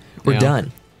out. We're Yeah.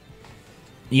 done.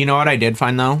 You know what I did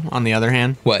find though? On the other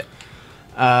hand, What?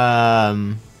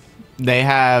 they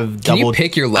have Can double. you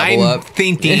pick your level I'm up?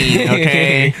 thinking.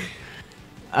 Okay.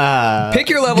 Pick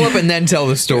your level up and then tell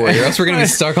the story, or else we're gonna be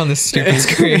stuck on this stupid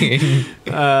screen.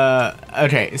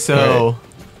 Okay, so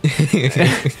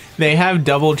they have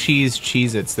double cheese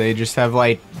Cheez-Its. They just have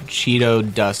like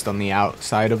Cheeto dust on the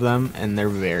outside of them, and they're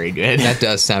very good. That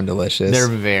does sound delicious. They're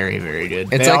very, very good.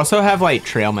 It's They like- also have like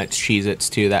trail mix Cheez-Its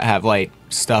too that have like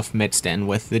stuff mixed in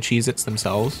with the Cheez-Its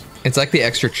themselves. It's like the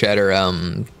extra cheddar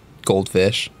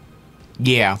Goldfish.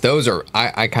 Yeah. Those are,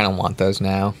 I kind of want those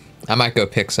now. I might go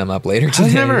pick some up later I was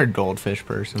today. never a goldfish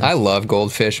person. I love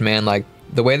goldfish, man. Like,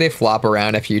 the way they flop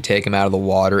around after you take them out of the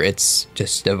water, it's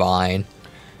just divine.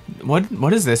 What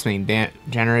does this mean?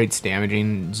 Generates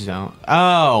damaging zone.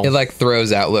 Oh. It, like,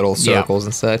 throws out little circles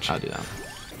and such. I'll do that.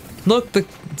 Look, the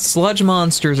sludge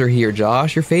monsters are here,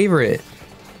 Josh. Your favorite.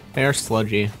 They are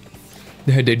sludgy.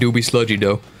 They do be sludgy,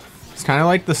 though. It's kind of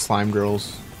like the slime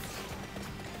girls.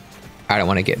 I don't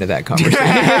want to get into that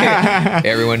conversation.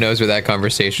 Everyone knows where that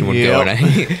conversation would go, and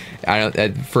I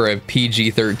don't. For a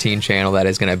PG-13 channel, that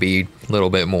is going to be a little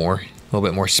bit more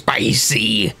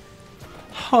spicy.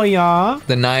 Oh yeah.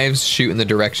 The knives shoot in the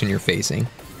direction you're facing.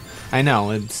 I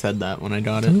know. It said that when I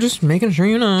got it. I'm just making sure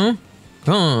you know.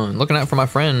 Come on, looking out for my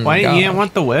friend. Why you didn't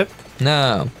want the whip?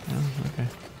 No. Oh, okay.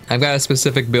 I've got a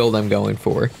specific build I'm going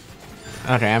for.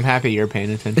 Okay, I'm happy you're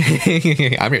paying attention.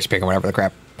 I'm just picking whatever the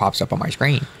crap pops up on my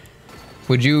screen.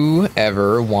 Would you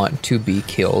ever want to be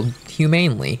killed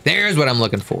humanely? There's what I'm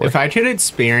looking for. If I could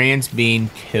experience being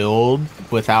killed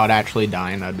without actually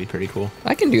dying, that'd be pretty cool.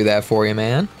 I can do that for you,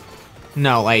 man.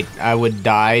 No, like, I would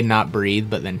die, not breathe,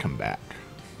 but then come back.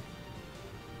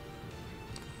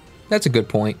 That's a good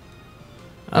point.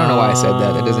 I don't know why I said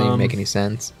that. That doesn't even make any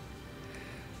sense.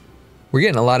 We're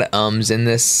getting a lot of ums in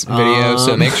this video,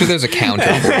 so make sure there's a counter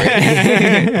for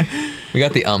it. We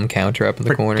got the counter up in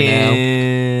the corner now.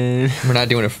 We're not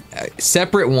doing a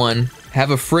separate one.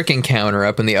 Have a frickin' counter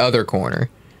up in the other corner.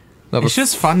 It's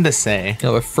just fun to say.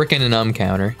 No, a frickin' an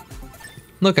counter.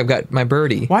 Look, I've got my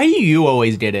birdie. Why do you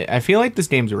always get it? I feel like this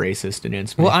game's racist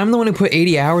against me. Well, I'm the one who put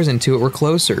 80 hours into it. We're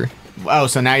closer. Oh,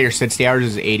 so now your 60 hours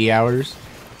is 80 hours?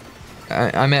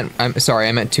 I'm sorry,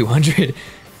 I meant 200.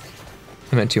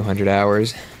 I meant 200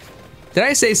 hours. Did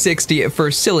I say 60?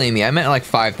 For silly me, I meant like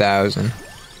 5,000.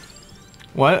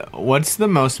 What's the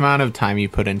most amount of time you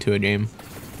put into a game?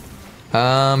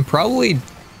 Probably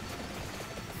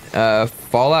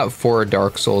Fallout 4 or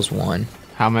Dark Souls 1.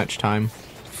 How much time?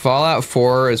 Fallout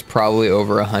 4 is probably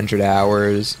over 100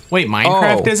 hours. Wait,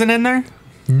 Minecraft isn't in there?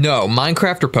 No,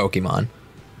 Minecraft or Pokemon.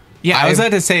 Yeah, I was about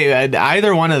to say,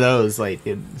 either one of those, like...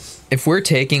 If we're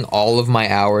taking all of my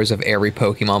hours of every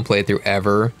Pokemon playthrough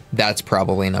ever, that's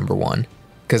probably number one.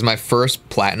 Because my first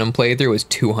Platinum playthrough was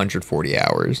 240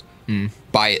 hours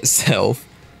by itself.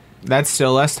 That's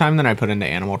still less time than I put into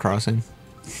Animal Crossing.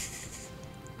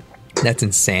 That's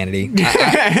insanity.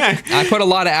 I put a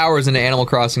lot of hours into Animal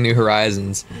Crossing New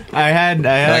Horizons. I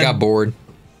got bored.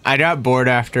 I got bored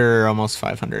after almost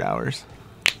 500 hours.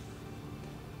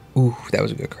 Ooh, that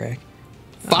was a good crack.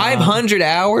 500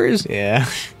 hours? Yeah.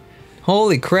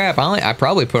 Holy crap. I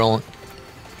probably put on...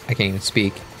 I can't even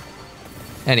speak.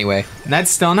 Anyway.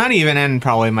 That's still not even in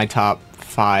probably my top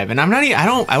 5. And I'm not even...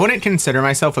 I wouldn't consider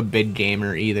myself a big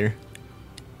gamer either.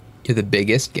 You're the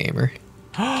biggest gamer.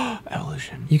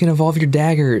 Evolution. You can evolve your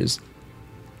daggers.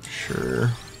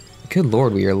 Sure. Good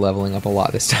lord, we are leveling up a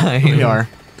lot this time. We are.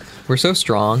 We're so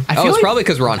strong. I feel it's like... probably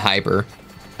because we're on hyper.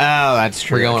 Oh, that's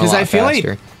true. We're going a lot I feel faster.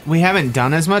 like we haven't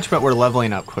done as much, but we're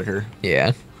leveling up quicker.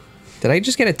 Yeah. Did I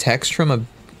just get a text from a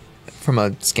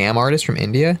scam artist from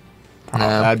India? Oh, No.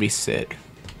 That'd be sick.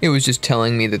 It was just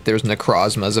telling me that there's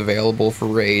Necrozmas available for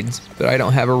raids, but I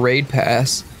don't have a raid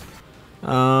pass.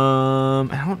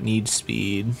 I don't need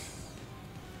speed.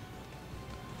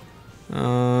 He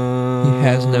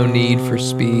has no need for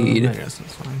speed. I guess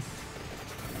that's fine.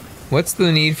 What's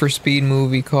the Need for Speed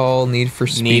movie called? Need for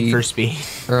Speed? Need for Speed.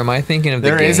 Or am I thinking of the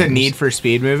There is a games? Need for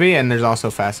Speed movie, and there's also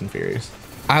Fast and Furious.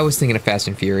 I was thinking of Fast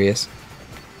and Furious.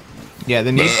 Yeah,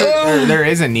 there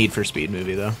is a Need for Speed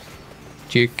movie, though.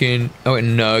 Chicken, oh, a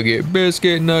nugget,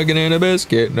 biscuit, nugget, and a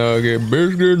biscuit, nugget,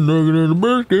 biscuit, nugget, and a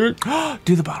biscuit.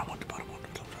 Do the bottom one, the bottom one.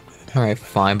 All right,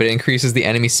 fine, but it increases the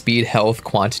enemy speed, health,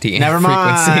 quantity, and Never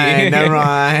frequency. mind, never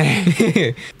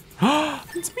mind.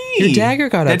 It's me. Your dagger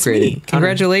got That's upgraded. me.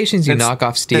 Congratulations, you knockoff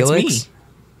That's Steelix. me.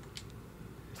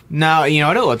 No, you know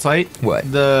what it looks like? What?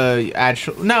 The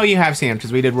actual... No, you have seen it,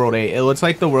 because we did World 8. It looks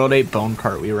like the World 8 bone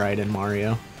cart we ride in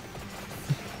Mario.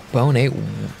 Bone 8?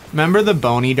 Remember the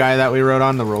bony guy that we rode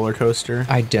on the roller coaster?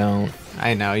 I don't.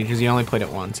 I know, because you only played it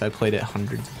once. I played it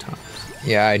hundreds of times.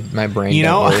 Yeah, my brain You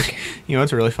know, don't work. you know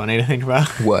what's really funny to think about?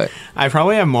 What? I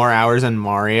probably have more hours in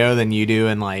Mario than you do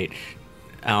in, like,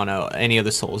 I don't know, any of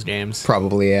the Souls games.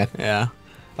 Probably, yeah. Yeah.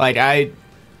 Like, I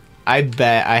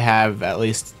bet I have at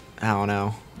least, I don't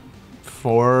know,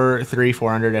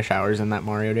 400-ish hours in that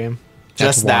Mario game.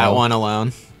 That's Just that wild. one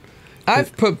alone.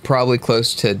 I've put probably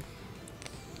close to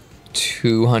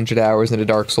 200 hours into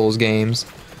Dark Souls games.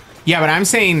 Yeah, but I'm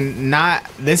saying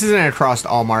this isn't across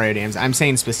all Mario games. I'm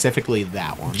saying specifically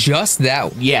that one. Just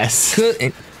that. Yes.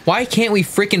 Good. Why can't we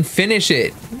freaking finish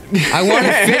it? I want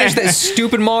to finish that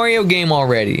stupid Mario game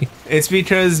already. It's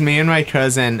because me and my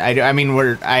cousin, I mean,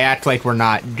 I act like we're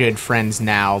not good friends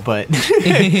now, but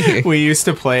we used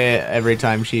to play it every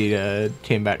time she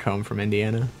came back home from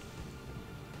Indiana.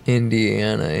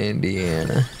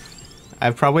 Indiana.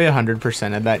 I've probably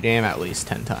 100%ed that game at least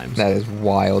 10 times. That is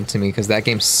wild to me because that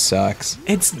game sucks.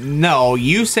 No,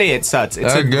 you say it sucks.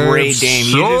 It's a great game.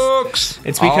 Sucks.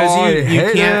 It's because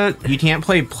you can't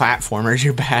play platformers.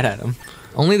 You're bad at them.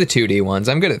 Only the 2D ones.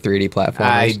 I'm good at 3D platformers.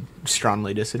 I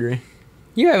strongly disagree.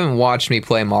 You haven't watched me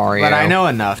play Mario. But I know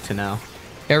enough to know.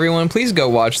 Everyone, please go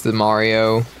watch the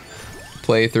Mario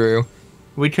playthrough.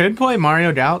 We could play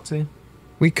Mario Galaxy.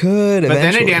 We could, But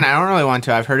eventually. then again, I don't really want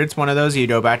to. I've heard it's one of those you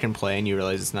go back and play and you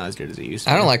realize it's not as good as it used to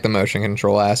be. I don't like the motion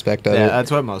control aspect of Yeah, it. that's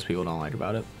what most people don't like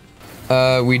about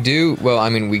it. We do. Well, I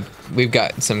mean, we've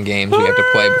got some games we have to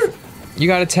play. Before. You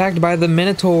got attacked by the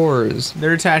Minotaurs.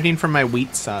 They're attacking from my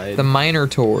wheat side. The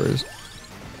Minotaurs.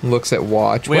 Looks at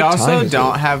watch. We What time also is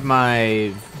don't it? have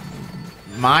my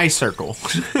circle.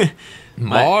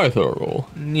 My circle.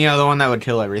 You know, the one that would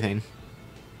kill everything.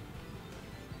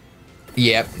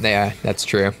 Yep. Yeah, that's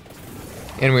true.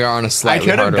 And we are on a I slightly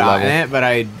could have harder gotten level. it, but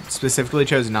I specifically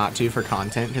chose not to for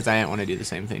content because I didn't want to do the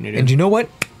same thing you did. And you know what?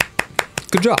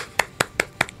 Good job.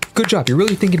 Good job. You're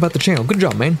really thinking about the channel. Good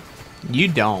job, man. You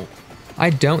don't. I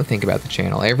don't think about the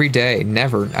channel every day.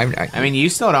 Never. I mean, you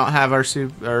still don't have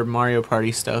our Mario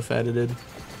Party stuff edited.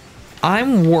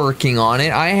 I'm working on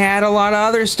it. I had a lot of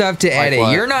other stuff to edit.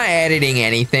 what? You're not editing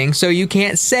anything, so you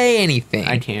can't say anything.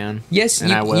 I can. Yes,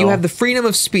 and I will. you have the freedom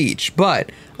of speech,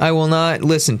 but I will not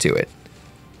listen to it.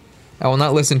 I will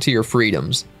not listen to your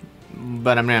freedoms.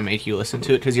 But I'm gonna make you listen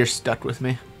to it because you're stuck with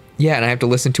me. Yeah, and I have to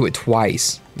listen to it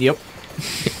twice. Yep.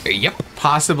 Yep.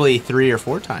 Possibly 3 or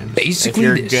 4 times. Basically if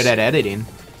you're this. good at editing.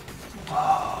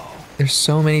 There's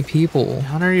so many people.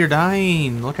 Hunter, you're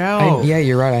dying. Look out. Yeah,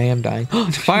 you're right. I am dying.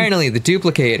 Finally, the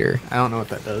duplicator. I don't know what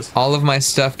that does. All of my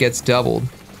stuff gets doubled.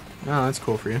 Oh, that's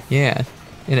cool for you. Yeah,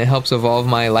 and it helps evolve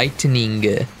my lightning.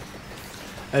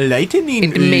 A lightning.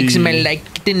 It makes my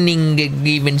lightning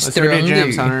even Let's go stronger. get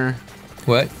gems, Hunter.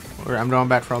 What? I'm going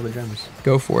back for all the gems.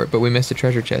 Go for it, but we missed a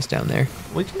treasure chest down there.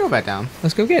 We can go back down.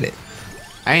 Let's go get it.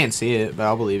 I didn't see it, but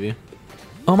I'll believe you.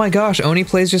 Oh my gosh, Oni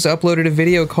Plays just uploaded a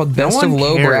video called Best of one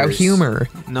Lowbrow cares. Humor.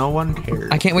 No one cares.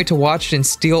 I can't wait to watch it and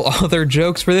steal all their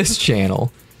jokes for this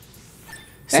channel.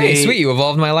 Hey, See- sweet, you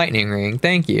evolved my lightning ring.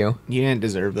 Thank you. You didn't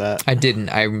deserve that. I didn't.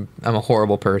 I'm a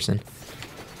horrible person.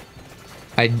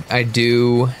 I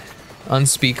do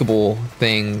unspeakable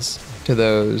things to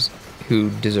those who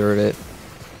deserve it.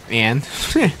 And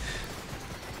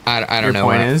I don't Your know.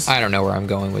 point is? I don't know where I'm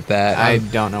going with that. I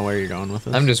don't know where you're going with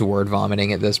this. I'm just word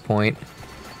vomiting at this point.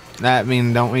 That, I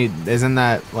mean, don't we? Isn't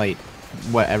that like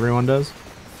what everyone does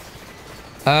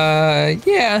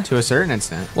Yeah. to a certain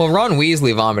extent? Well, Ron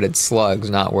Weasley vomited slugs,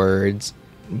 not words.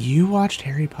 You watched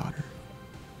Harry Potter.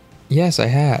 Yes, I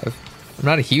have. I'm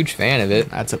not a huge fan of it.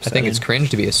 That's I think it's upsetting. cringe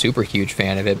to be a super huge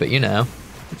fan of it, but you know.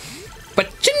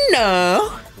 But you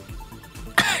know.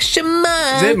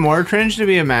 Shema. Is it more cringe to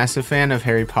be a massive fan of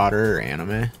Harry Potter or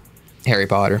anime? Harry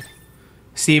Potter.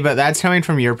 See, but that's coming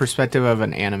from your perspective of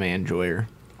an anime enjoyer.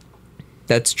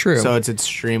 That's true. So it's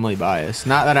extremely biased.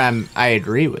 Not that I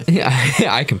agree with. Yeah,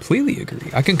 I completely agree.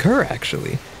 I concur,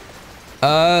 actually.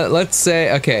 Let's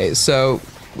say, okay, so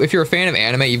if you're a fan of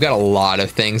anime, you've got a lot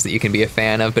of things that you can be a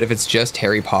fan of, but if it's just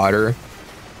Harry Potter...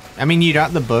 I mean, you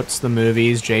got the books, the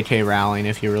movies, J.K. Rowling,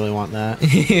 if you really want that.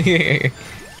 it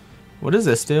What does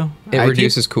this do?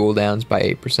 reduces cooldowns by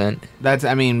 8%. That's,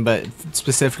 I mean, but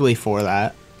specifically for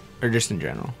that, or just in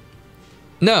general?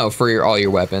 No, for all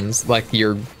your weapons. Like,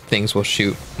 your things will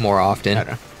shoot more often. I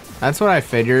don't know. That's what I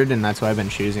figured, and that's why I've been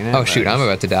choosing it. Oh, but shoot, I'm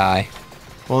about to die.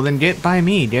 Well, then get by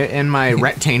me. Get in my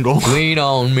rectangle. Lean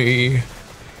on me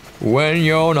when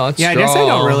you're not Yeah, I strong. guess I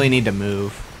don't really need to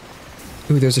move.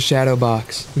 Ooh, there's a shadow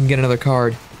box. We can get another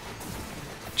card.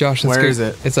 Josh, let's Where go. is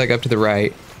it? It's like up to the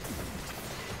right.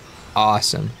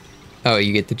 Awesome. Oh,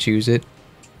 you get to choose it?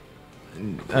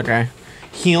 Okay.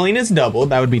 Healing is doubled.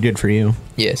 That would be good for you.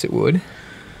 Yes, it would.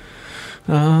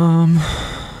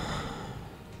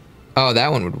 Oh,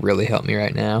 that one would really help me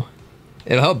right now.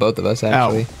 It'll help both of us,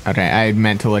 actually. Oh, okay. I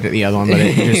meant to look at the other one, but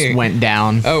it just went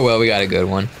down. Oh, well, we got a good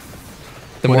one.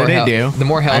 The What more did it hel- do? The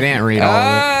more health. I didn't read all of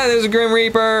it. Ah, there's a Grim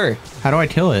Reaper. How do I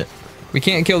kill it? We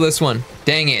can't kill this one.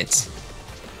 Dang it.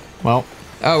 Well,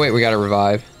 Oh, wait, we got to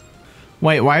revive.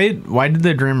 wait. Why did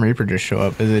the Grim Reaper just show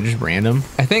up? Is it just random?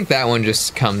 I think that one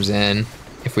just comes in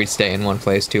if we stay in one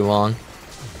place too long.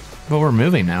 But we're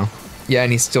moving now. Yeah,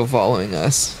 and he's still following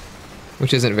us,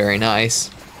 which isn't very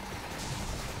nice.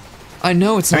 I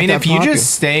know it's not I mean, that if you popular.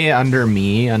 just stay under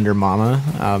me, under Mama,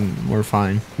 we're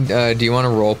fine. Do you want to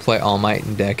role play All Might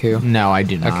and Deku? No, I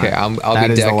do not. Okay, I'll That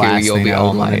be is the Deku, last you'll thing be I would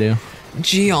All wanna Might. do.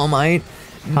 Gee, All Might,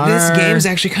 this Hunter. game's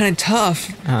actually kind of tough.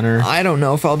 Hunter. I don't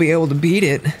know if I'll be able to beat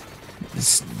it.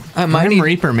 I might Grim need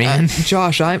Reaper, man.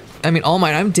 Josh, I mean, All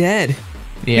Might, I'm dead.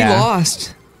 Yeah. We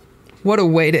lost. What a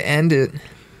way to end it.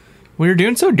 We were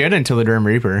doing so good until the Grim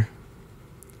Reaper.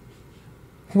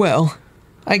 Well,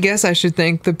 I guess I should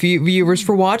thank the viewers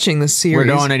for watching this series. We're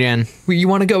going again. You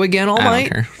want to go again, All I Might?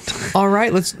 don't care. All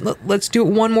right, let's do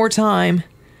it one more time.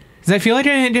 'Cause I feel like I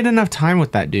didn't get enough time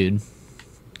with that dude.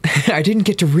 I didn't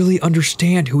get to really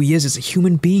understand who he is as a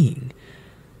human being.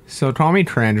 So call me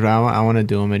cringe, but I want to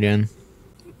do him again.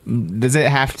 Does it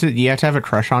have to? You have to have a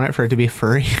crush on it for it to be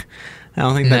furry? I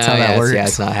don't think that's how that works.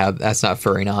 Yeah, that's not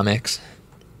furrynomics.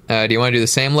 Do you want to do the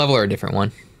same level or a different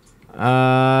one?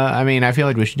 I mean, I feel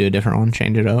like we should do a different one.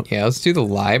 Change it up. Yeah, let's do the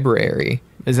library.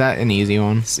 Is that an easy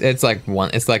one? It's like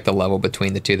the level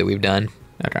between the two that we've done.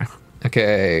 Okay.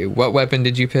 Okay, what weapon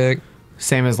did you pick?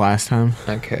 Same as last time.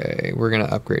 Okay, we're gonna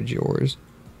upgrade yours.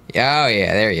 Oh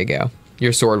yeah, there you go.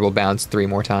 Your sword will bounce 3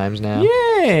 more times now.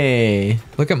 Yay!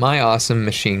 Look at my awesome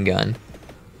machine gun.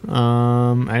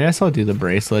 I guess I'll do the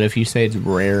bracelet if you say it's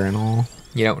rare and all.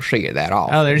 You don't see it that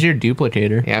often. Oh, there's your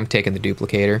duplicator. Yeah, I'm taking the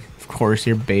duplicator. Of course,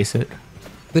 you're basic.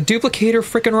 The duplicator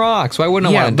frickin' rocks. Why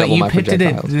wouldn't I want to double my picked it.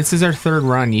 projectiles? This is our third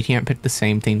run. You can't pick the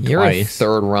same thing You're twice. a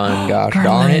third run, gosh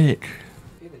darn it.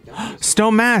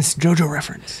 Stone Mass, JoJo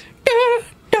reference.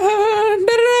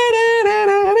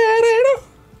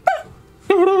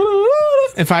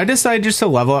 If I decide just to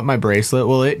level up my bracelet,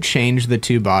 will it change the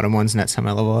 2 bottom ones next time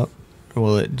I level up? Or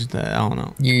will it just, I don't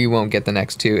know. You won't get the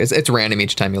next 2. It's random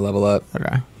each time you level up.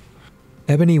 Okay.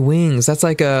 Ebony Wings. That's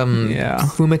like Yeah.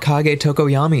 Fumikage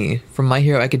Tokoyami from My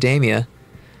Hero Academia.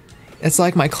 It's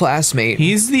like my classmate.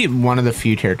 He's one of the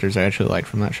few characters I actually like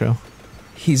from that show.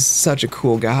 He's such a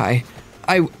cool guy.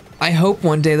 I hope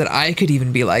one day that I could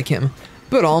even be like him.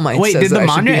 But All Might Wait, says did that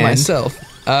the I should manga be end? myself.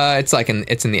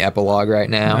 It's in the epilogue right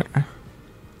now. Okay.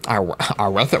 I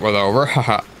wish it was over.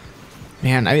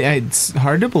 Man, it's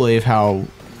hard to believe how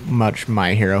much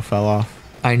My Hero fell off.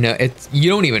 I know you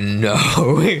don't even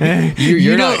know.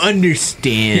 You not don't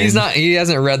understand. He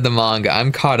hasn't read the manga.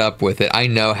 I'm caught up with it. I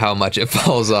know how much it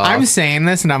falls off. I'm saying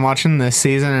this and I'm watching this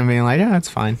season and being like, yeah, it's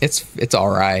fine. It's all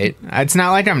right. It's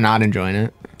not like I'm not enjoying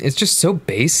it. It's just so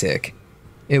basic.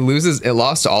 It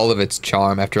lost all of its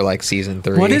charm after like season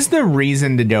 3. What is the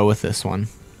reason to go with this one?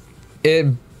 It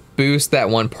boosts that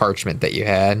one parchment that you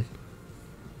had.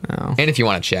 Oh. And if you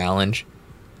want a challenge.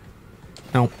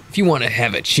 Nope. If you want to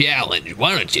have a challenge,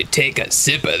 why don't you take a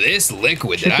sip of this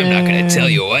liquid that I'm not going to tell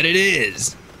you what it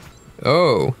is?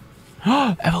 Oh.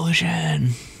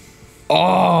 Evolution.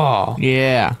 Oh.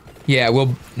 Yeah. Yeah,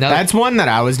 well, now That's one that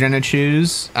I was going to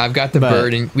choose. I've got the but-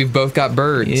 bird and we've both got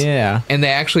birds. Yeah. And they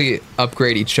actually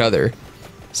upgrade each other.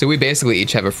 So we basically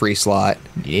each have a free slot.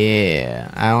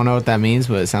 Yeah. I don't know what that means,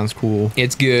 but it sounds cool.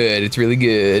 It's good. It's really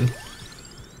good.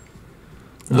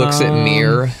 Looks at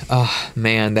mirror. Oh,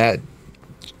 man, that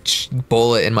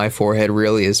bullet in my forehead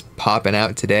really is popping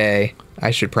out today.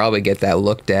 I should probably get that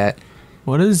looked at.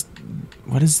 What does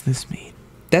this mean?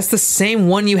 That's the same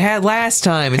one you had last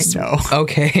time. It's know.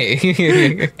 Okay.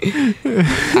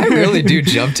 I really do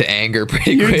jump to anger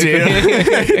pretty You quickly. do.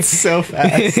 It's so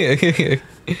fast.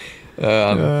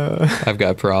 I've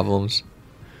got problems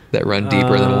that run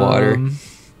deeper than water.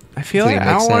 I feel Doesn't like even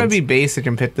I make don't want to sense. be basic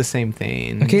and pick the same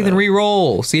thing. Okay, then but-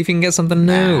 re-roll. See if you can get something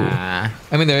new. Nah.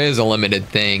 I mean, there is a limited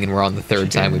thing, and we're on the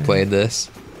 3rd time we played this.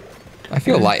 I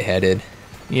feel lightheaded.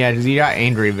 Yeah, because you got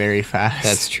angry very fast.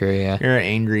 That's true, yeah. You're an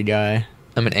angry guy.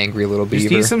 I'm an angry little Just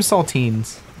beaver. eat some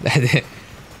saltines.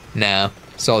 No,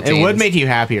 saltines. It would make you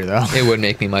happier though. It would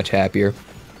make me much happier.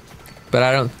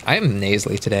 But I'm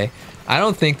nasally today. I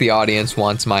don't think the audience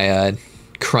wants my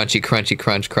crunchy, crunchy,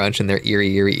 crunch in their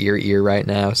ear right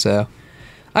now, so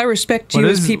I respect you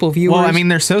as people, viewers. Well, I mean,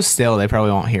 they're so still, they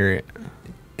probably won't hear it.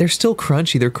 they're still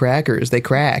crunchy. They're crackers. They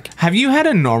crack. Have you had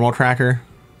a normal cracker?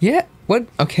 Yeah. What?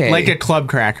 Okay. Like a club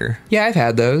cracker? Yeah, I've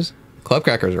had those. Club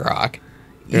crackers rock.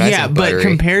 They're nice Yeah, and but buttery.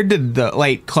 compared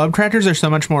to club crackers are so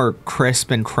much more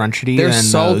crisp and crunchy They're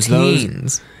than those.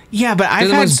 saltines. Yeah, but I've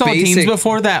the had most saltines basic-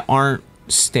 before that aren't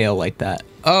stale like that.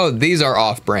 Oh, these are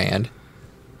off-brand.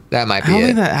 That might be I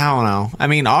it. don't know. I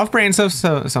mean, off-brand stuff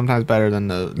sometimes better than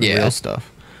the Yeah. real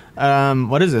stuff.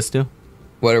 What does this do?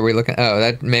 What are we looking? Oh,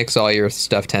 that makes all your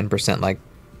stuff 10% like.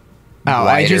 Oh,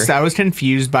 lighter. I was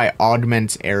confused by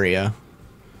augments area.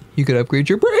 You could upgrade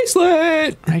your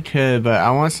bracelet. I could, but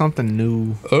I want something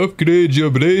new. Upgrade your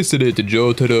bracelet,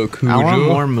 Jotaro Kujo. I want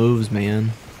more moves,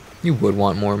 man. You would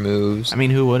want more moves. I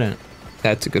mean, who wouldn't?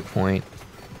 That's a good point.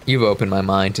 You've opened my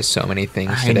mind to so many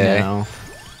things I today. know.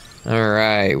 All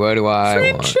right, what do I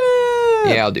Friendship! want?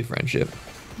 Yeah, I'll do friendship.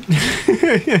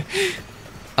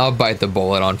 I'll bite the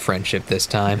bullet on friendship this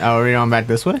time. Oh, are we going back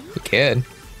this way? We could.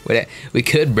 We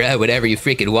could, bruh. Whatever you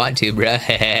freaking want to, bruh.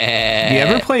 Do you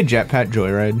ever play Jetpack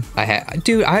Joyride?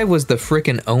 Dude, I was the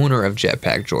freaking owner of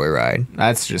Jetpack Joyride.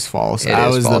 That's just false. It I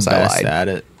is was false, the I best lied. at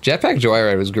it. Jetpack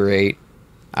Joyride was great.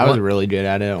 I was really good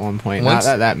at it at one point. Not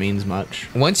that that means much.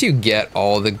 Once you get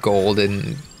all the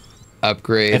golden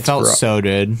upgrades, It felt so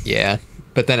good. Yeah,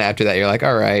 but then after that, you're like,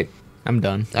 all right, I'm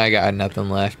done. I got nothing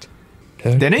left.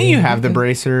 Didn't you have the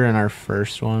bracer in our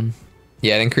first one?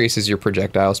 Yeah, it increases your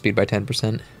projectile speed by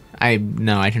 10%.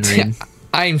 No, I can read.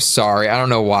 I'm sorry, I don't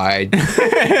know why.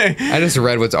 I just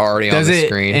read what's already on the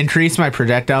screen. Does it increase my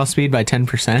projectile speed by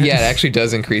 10%? Yeah, it actually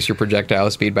does increase your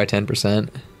projectile speed by 10%.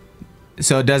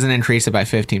 So it doesn't increase it by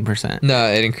 15%. No,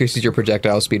 it increases your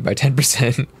projectile speed by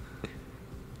 10%.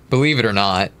 Believe it or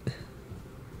not.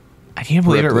 I can't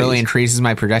believe it really Ripley's. increases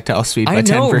my projectile speed by I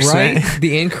know, 10%. right?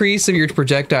 The increase of your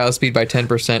projectile speed by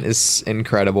 10% is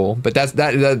incredible. But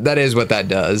that is what that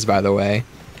does, by the way.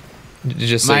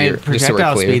 Just so My you're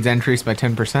projectile clear. speed's increased by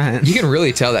 10%. You can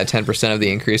really tell that 10% of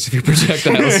the increase of your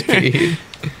projectile speed.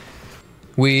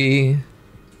 We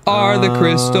are the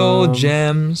crystal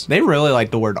gems. They really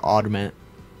like the word augment.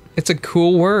 It's a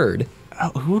cool word. Oh,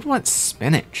 who would want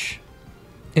spinach?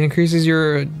 It increases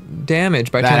your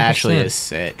damage by 10%. That actually is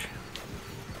sick.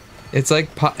 It's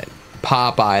like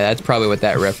Popeye. That's probably what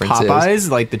that reference is. Popeyes,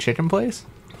 like the chicken place?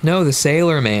 No, the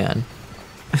Sailor Man.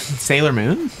 Sailor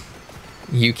Moon?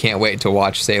 You can't wait to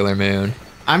watch Sailor Moon.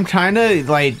 I'm kind of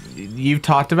like, you've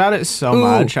talked about it so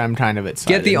much, I'm kind of excited.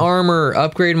 Get the armor.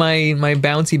 Upgrade my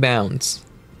bouncy bounce.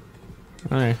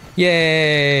 Okay.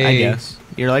 Yay. I guess.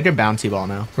 You're like a bouncy ball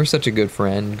now. We're such a good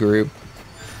friend group.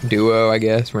 Duo, I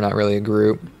guess. We're not really a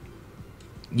group.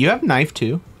 You have knife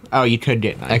too? Oh, you could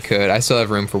get knife. I could. I still have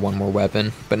room for one more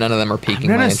weapon, but none of them are piquing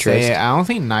I'm my gonna interest. say, I don't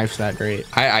think knife's that great.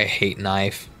 I hate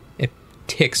knife. It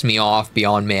ticks me off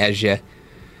beyond measure.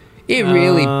 It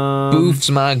really boofs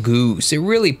my goose. It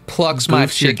really plucks my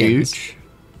Boofs your chickens. gooch?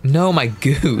 No, my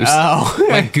goose. Oh.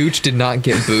 My gooch did not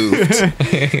get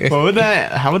boofed.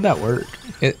 How would that work?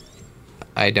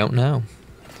 I don't know.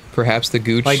 Perhaps the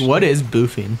gooch. Like, what is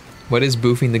boofing? What is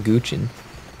boofing the goochin?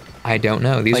 I don't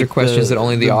know. These Like are questions that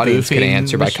only the audience can boofing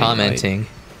answer by machine, commenting.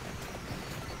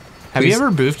 Have you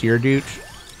ever boofed your gooch?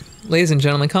 Ladies and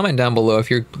gentlemen, comment down below if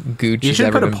your gooch You has should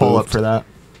ever put a been poll boofed. up for that.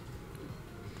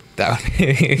 That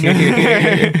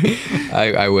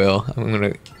I will. I'm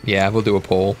gonna. Yeah, we'll do a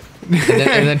poll, and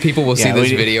then people will see Yeah,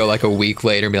 this video like a week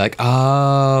later and be like,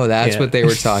 "Oh, that's Yeah. what they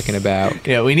were talking about."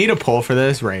 Yeah, we need a poll for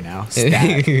this right now.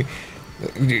 Stat.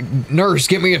 Nurse,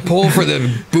 get me a poll for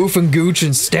the boof and gooch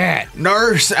and stat.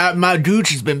 Nurse, my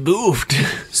gooch has been boofed.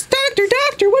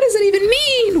 Doctor, what does it even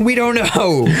mean? We don't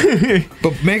know.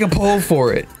 But make a poll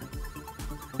for it.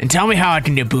 And tell me how I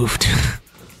can get boofed.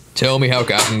 Tell me how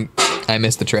I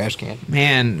missed the trash can.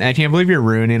 Man, I can't believe you're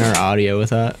ruining our audio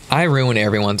with that. I ruin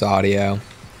everyone's audio,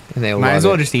 and they Might love as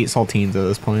well it. just eat saltines at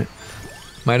this point.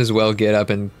 Might as well get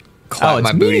up and clap it's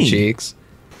my booty me. cheeks.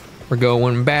 We're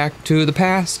going back to the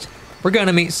past. We're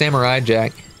gonna meet Samurai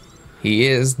Jack. He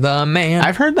is the man.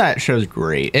 I've heard that show's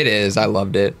great. It is. I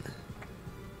loved it.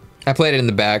 I played it in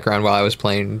the background while I was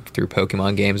playing through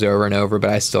Pokemon games over and over,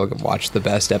 but I still watched the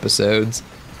best episodes.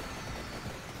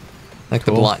 Like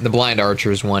Cool. the Blind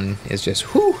Archers one is just,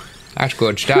 whew, that's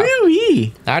good stuff.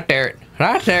 Whee! Right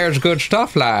there is good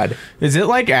stuff, lad. Is it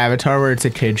like Avatar where it's a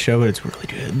kid show but it's really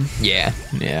good? Yeah.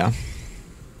 Yeah.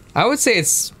 I would say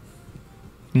it's,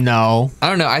 No. I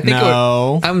don't know. I think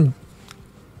No.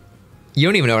 you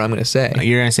don't even know what I'm going to say.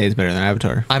 You're gonna say it's better than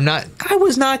Avatar. I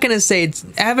was not going to say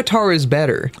Avatar is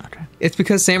better. Okay. It's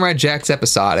because Samurai Jack's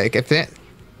episodic.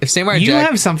 If Samurai You Jack,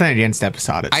 have something against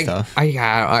episodic stuff.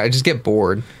 I just get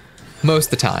bored most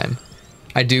of the time.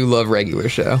 I do love regular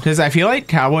show. Because I feel like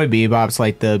Cowboy Bebop's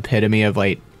like the epitome of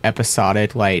like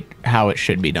episodic, like how it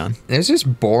should be done. There's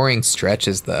just boring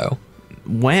stretches though.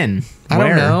 When? I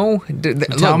Where? don't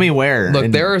know. Tell me where. Look,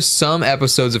 And there are some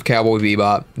episodes of Cowboy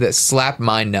Bebop that slap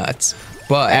my nuts,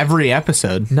 but every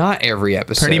episode. not every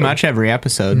episode. Pretty much every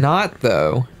episode. Not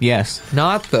though. Yes.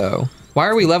 Not though. Why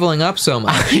are we leveling up so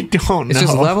much? I don't know. It's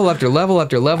just level after level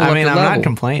after level I mean, after I'm level. not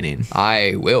complaining.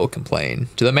 I will complain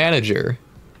to the manager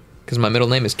because my middle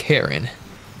name is Karen.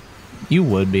 You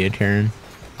would be a Karen.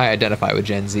 I identify with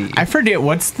Gen Z. I forget,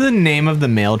 what's the name of the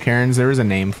male Karens? There was a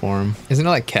name for him. Isn't it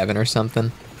like Kevin or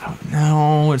something?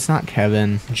 No, it's not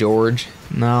Kevin. George,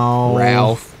 No.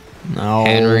 Ralph, No.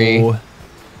 Henry.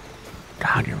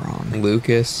 God, you're wrong.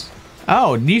 Lucas.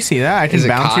 Oh, do you see that? I can Is it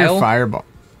bounce Kyle? your fireball.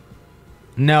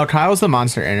 No, Kyle's the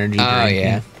Monster Energy drink. Oh,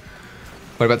 yeah.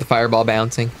 What about the fireball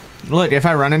bouncing? Look, if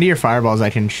I run into your fireballs, I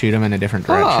can shoot them in a different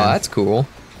direction. Oh, that's cool.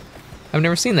 I've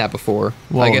never seen that before.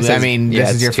 Well, I that's- mean, yeah, this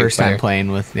is it's your first two-player. time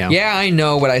playing with, Yeah, I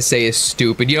know what I say is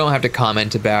stupid. You don't have to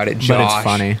comment about it, Josh. but it's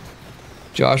funny.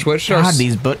 Josh, what should God,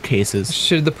 these bookcases.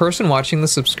 should the person watching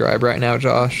this subscribe right now,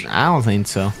 Josh? I don't think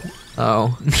so.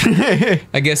 Oh.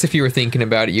 I guess if you were thinking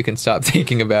about it, you can stop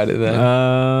thinking about it then.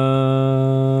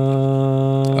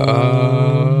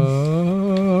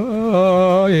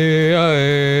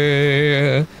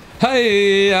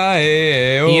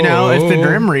 You know, if the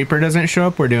Grim Reaper doesn't show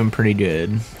up, we're doing pretty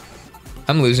good.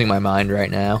 I'm losing my mind right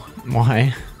now.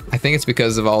 Why? I think it's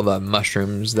because of all the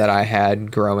mushrooms that I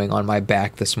had growing on my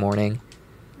back this morning.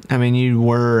 I mean,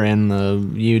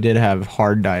 you did have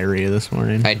hard diarrhea this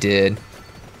morning. I did.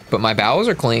 But my bowels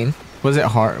are clean. Was it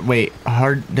hard?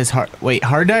 Hard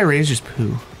diarrhea is just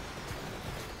poo.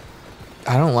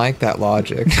 I don't like that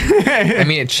logic. I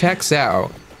mean, it checks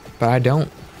out, but I don't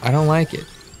like it.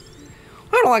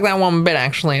 I don't like that one bit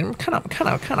actually. It kind of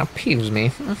peeves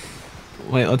me.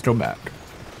 Wait, let's go back.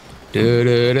 You're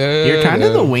You're kind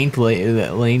of the wink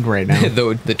link right now.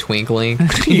 the twinkling.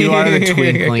 You are the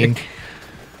twinkling.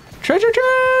 Treasure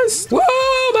chest! Whoa,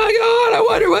 my God! I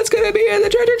wonder what's gonna be in the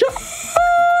treasure chest.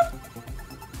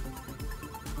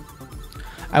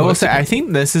 I will say, I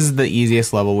think this is the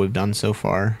easiest level we've done so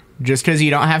far. Just because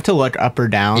you don't have to look up or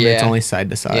down, it's Yeah. only side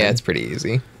to side. Yeah, it's pretty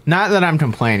easy. Not that I'm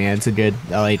complaining. It's a good.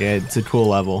 I like it. It's a cool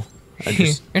level.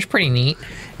 It's pretty neat.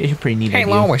 It's a pretty neat. Hey,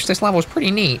 idea. Lois, this level's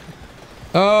pretty neat.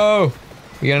 Oh,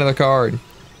 we got another card.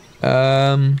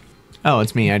 Oh,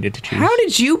 it's me. I get to choose. How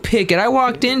did you pick it? I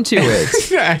walked into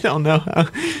it. I don't know how.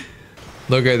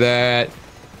 Look at that.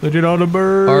 Look at all the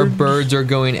birds. Our birds are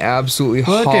going absolutely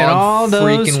Look hog at all those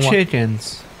freaking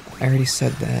chickens. I already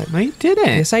said that. No, you didn't.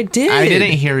 Yes, I did. I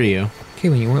didn't hear you. Okay,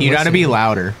 when you weren't. You got to be listening.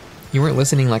 louder. You weren't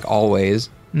listening like always.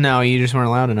 No, you just weren't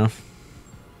loud enough.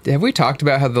 Have we talked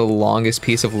about how the longest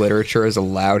piece of literature is a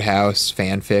Loud House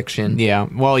fan fiction? Yeah.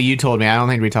 Well, you told me. I don't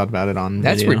think we talked about it on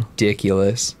That's video.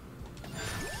 ridiculous.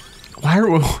 Why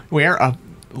are we are up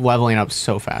leveling up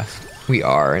so fast? We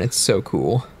are, and it's so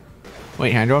cool.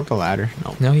 Wait, can I go up the ladder?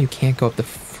 No. No, you can't go up the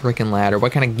freaking ladder.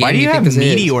 What kind of game Why do you think have this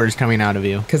meteors coming out of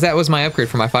you? Because that was my upgrade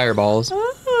for my fireballs.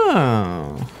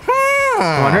 Oh.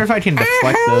 I wonder if I can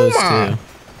deflect those too.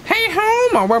 Hey,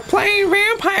 Homer, we're playing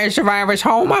Vampire Survivors,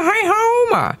 Homer. Hey,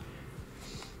 Homer.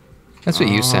 That's what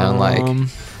you sound like.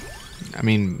 I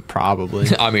mean, probably.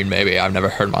 I mean, maybe. I've never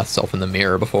heard myself in the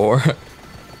mirror before.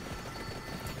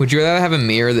 Would you rather have a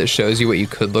mirror that shows you what you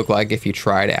could look like if you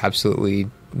tried absolutely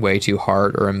way too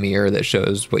hard, or a mirror that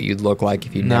shows what you'd look like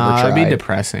if you never tried? It'd be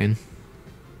depressing.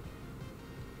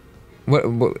 What?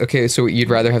 Okay, so you'd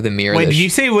rather have the mirror? Wait, that did you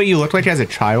say what you looked like as a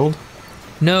child?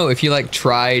 No, if you like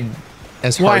tried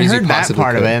as Well, hard I as you heard that possibly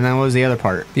part could. of it, and then what was the other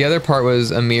part? The other part was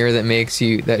a mirror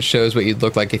that shows what you'd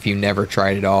look like if you never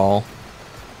tried at all.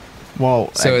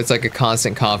 Well, So it's like a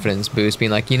constant confidence boost,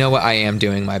 being like, you know what, I am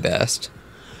doing my best.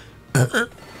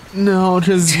 no,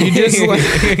 because you just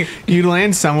you'd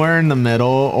land somewhere in the middle,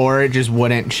 or it just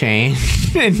wouldn't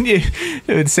change, and it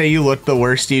would say you look the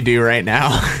worst you do right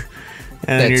now,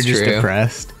 and then you're That's just true.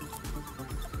 depressed.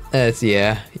 That's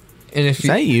yeah. And if Is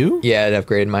that you? yeah, it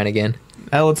upgraded mine again.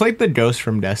 Oh, it's like the ghost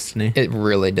from Destiny. It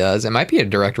really does. It might be a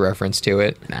direct reference to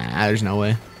it. Nah, there's no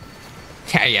way.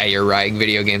 Yeah, you're right.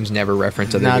 Video games never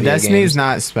reference other No, video Destiny's games.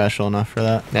 not special enough for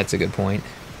that. That's a good point.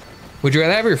 Would you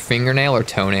rather have your fingernail or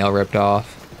toenail ripped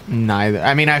off? Neither.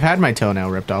 I mean, I've had my toenail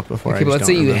ripped off before. Okay, I but just let's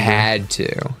say don't you remember. had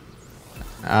to.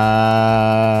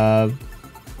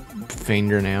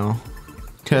 Fingernail.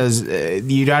 Because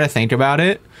you got to think about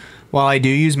it. While I do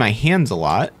use my hands a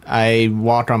lot, I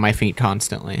walk on my feet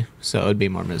constantly, so it would be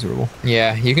more miserable.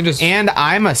 Yeah, you can just. And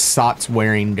I'm a socks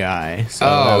wearing guy, so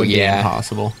that would be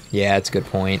impossible. Yeah, that's a good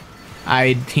point.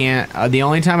 I can't. The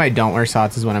only time I don't wear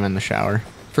socks is when I'm in the shower.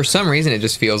 For some reason, it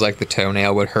just feels like the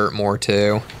toenail would hurt more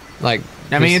too. Like,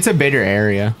 I mean, it's a bigger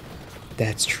area.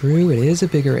 that's true. It is a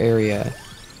bigger area.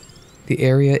 The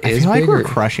area I is feel like bigger. we're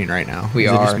crushing right now. We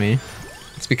Is it just are. me?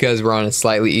 It's because we're on a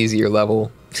slightly easier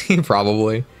level,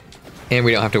 probably, and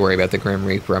we don't have to worry about the Grim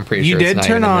Reaper. I'm pretty You sure it's did not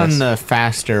turn even on this. the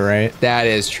faster, right? That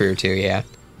is true too. Yeah,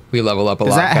 we level up a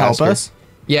Does lot that faster. help us?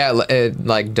 Yeah, it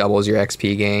like doubles your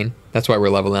XP gain. That's why we're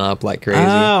leveling up like crazy.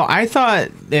 Oh, I thought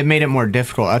it made it more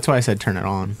difficult. That's why I said turn it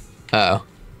on. Oh,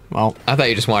 Well, I thought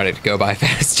you just wanted it to go by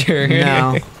faster.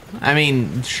 no. I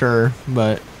mean, sure,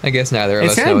 but I guess neither of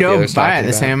it's us know gonna what the go other's by talking at the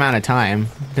about. same amount of time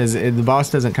because the boss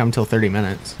doesn't come till 30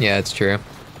 minutes. Yeah, it's true.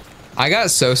 I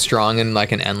got so strong in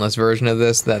like an endless version of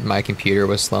this that my computer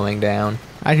was slowing down.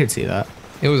 I could see that.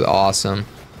 It was awesome.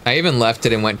 I even left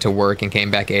it and went to work and came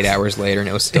back 8 hours later and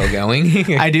it was still going.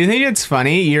 I do think it's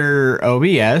funny. Your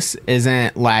OBS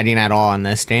isn't lagging at all in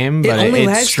this game, but it only it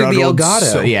lags through the struggled Elgato.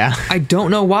 so- yeah. I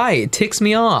don't know why. It ticks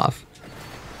me off.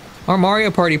 Our Mario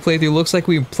Party playthrough looks like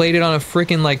we played it on a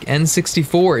freaking like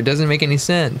N64. It doesn't make any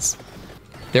sense.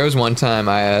 There was one time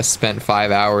I spent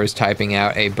 5 hours typing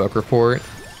out a book report,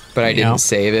 but I didn't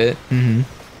save it. Mm-hmm.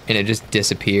 And it just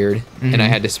disappeared. Mm-hmm. And I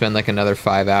had to spend like another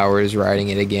 5 hours writing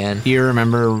it again. Do you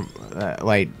remember,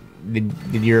 did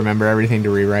you remember everything to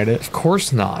rewrite it? Of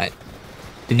course not.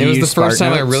 Did It you was the use first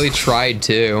time I SparkNotes? really tried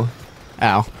to.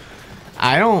 Oh.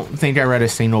 I don't think I read a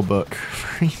single book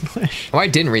for English. Oh, I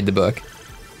didn't read the book.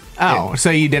 Oh, so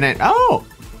you didn't. Oh.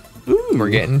 Ooh. We're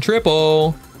getting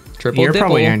triple. Triple You're dipple.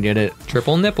 probably going to get it.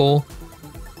 Triple nipple.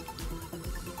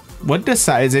 What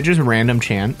decides? Is it just random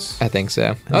chance? I think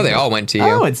so. Oh, they all went to you.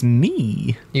 Oh, it's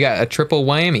me. You got a triple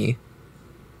whammy.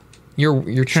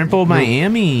 You're Triple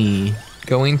Miami.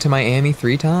 going to Miami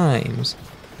 3 times.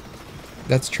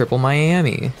 That's triple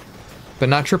Miami. But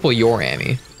not triple your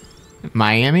Amy.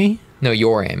 Miami? No,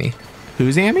 your Amy.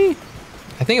 Who's Amy?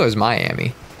 I think it was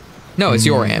Miami. No, it's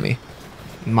your Amy.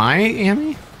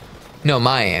 Miami? No,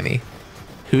 Miami.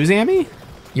 Who's Amy?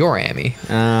 Your Amy.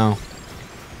 Oh.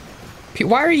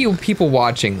 Why are you people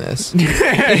watching this?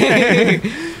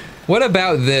 What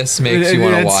about this makes you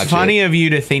want to watch It's funny it? of you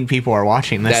to think people are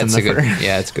watching this That's in a the good. first.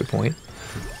 Yeah, that's a good point.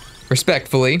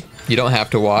 Respectfully, you don't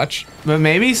have to watch. But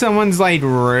maybe someone's like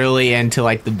really into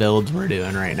like the builds we're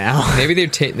doing right now. Maybe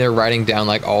they're writing down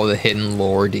like all the hidden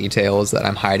lore details that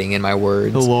I'm hiding in my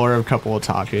words. The lore of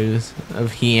CouplaTakus,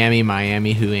 of He-Ami,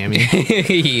 Miami, Who-Ami.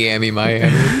 Yammy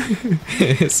Miami.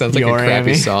 It sounds like Your a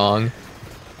crappy Amy. song.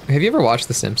 Have you ever watched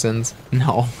The Simpsons?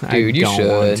 No, Dude, I you don't should.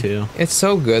 want to. It's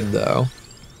so good though.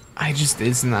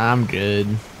 It's not, I'm good.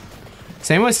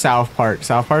 Same with South Park.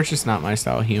 South Park's just not my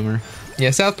style of humor.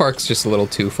 Yeah, South Park's just a little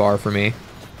too far for me.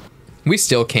 We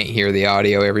still can't hear the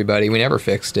audio, everybody. We never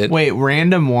fixed it. Wait,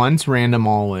 random once, random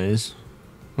always.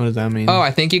 What does that mean? Oh, I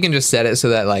think you can just set it so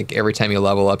that like every time you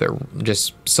level up, it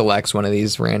just selects one of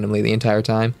these randomly the entire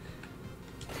time.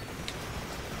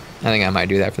 I think I might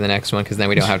do that for the next one because then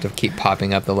we don't have to keep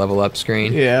popping up the level up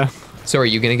screen. Yeah. So are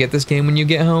you going to get this game when you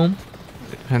get home?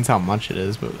 Depends how much it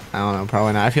is, but I don't know.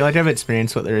 Probably not. I feel like I've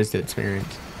experienced what there is to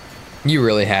experience. You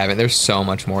really haven't. There's so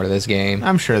much more to this game.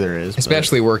 I'm sure there is.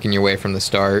 Especially working your way from the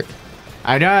start.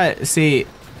 See,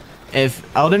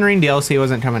 if Elden Ring DLC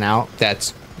wasn't coming out,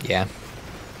 Yeah.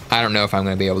 I don't know if I'm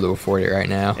going to be able to afford it right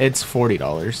now. it's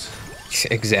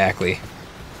 $40. Exactly.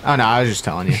 Oh no, I was just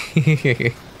telling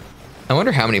you. I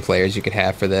wonder how many players you could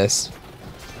have for this.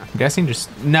 I'm guessing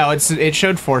it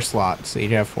showed 4 slots, so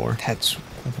you'd have 4. That's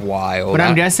wild. But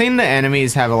I'm guessing the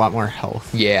enemies have a lot more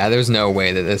health. Yeah, there's no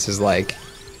way that this is like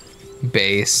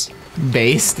base.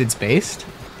 It's based?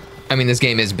 I mean, this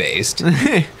game is based.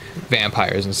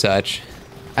 Vampires and such.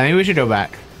 I think we should go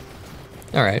back.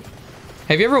 All right.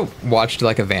 Have you ever watched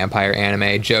like a vampire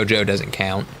anime? JoJo doesn't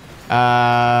count.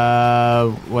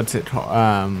 What's it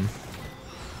called?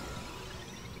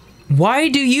 Why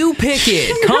do you pick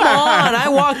it? Come on, I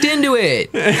walked into it.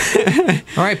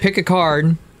 All right, pick a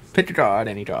card. Pick a god,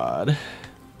 any god.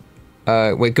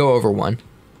 Wait, go over one.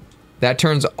 That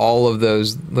turns all of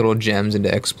those little gems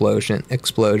into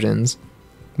explosions.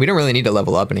 We don't really need to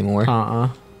level up anymore.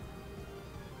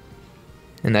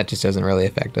 And that just doesn't really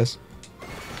affect us.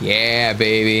 Yeah,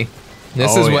 baby.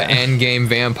 This is what endgame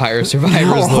Vampire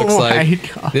Survivors looks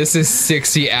like. God. This is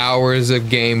 60 hours of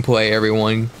gameplay,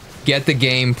 everyone. Get the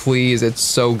game, please. It's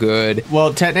so good.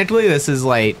 Well, technically, this is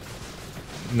like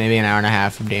maybe an hour and a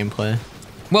half of gameplay.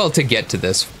 Well, to get to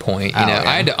this point, you know, yeah.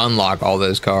 I had to unlock all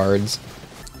those cards.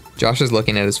 Josh is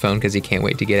looking at his phone because he can't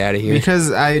wait to get out of here.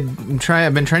 Because I've been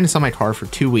trying to sell my car for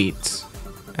 2 weeks,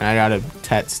 and I got a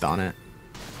text on it.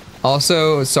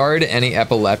 Also, sorry to any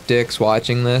epileptics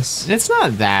watching this. It's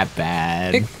not that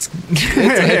bad. It's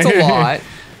a lot,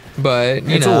 but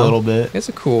you It's know, a little bit. It's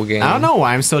a cool game. I don't know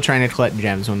why I'm still trying to collect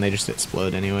gems when they just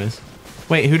explode anyways.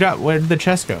 Wait, where did the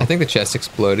chest go? I think the chest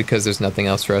exploded because there's nothing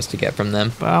else for us to get from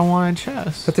them. But I want a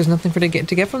chest. But there's nothing to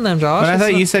get from them, Josh. But I It's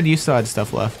thought not- you said you still had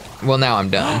stuff left. Well, now I'm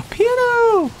done.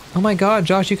 Piano! Oh my God,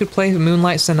 Josh, you could play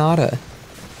Moonlight Sonata.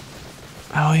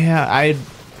 Oh yeah,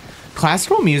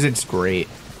 classical music's great.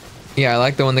 Yeah, I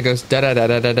like the one that goes da da da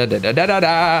da da da da da da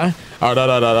da.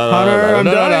 Hunter, I'm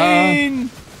dying!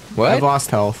 I've What?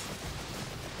 lost health.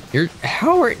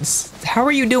 How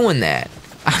are you doing that?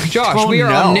 Josh, don't we are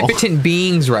know. omnipotent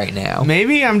beings right now.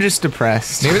 Maybe I'm just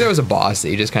depressed. Maybe there was a boss that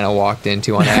you just kind of walked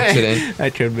into on accident.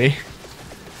 That could be.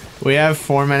 We have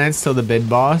 4 minutes till the bid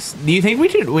boss. Do you think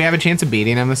we have a chance of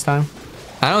beating him this time?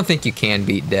 I don't think you can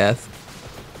beat death.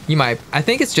 You might. I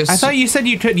think it's just. I thought you said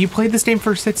you could. You played this game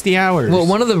for 60 hours. Well,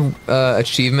 one of the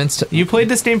achievements. You played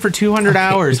this game for 200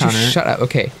 hours, would you Hunter. shut up.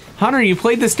 Okay. Hunter, you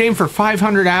played this game for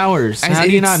 500 hours. How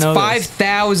do you not know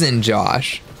 5,000,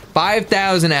 Josh.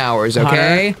 5,000 hours,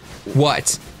 okay? Hunter?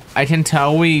 What? I can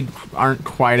tell we aren't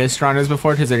quite as strong as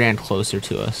before because they're getting closer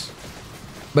to us.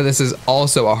 But this is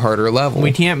also a harder level.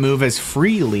 We can't move as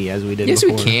freely as we did before.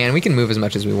 Yes, we can. We can move as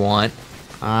much as we want.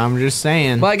 I'm just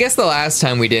saying. Well, I guess the last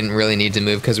time we didn't really need to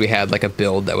move because we had like a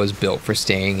build that was built for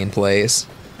staying in place.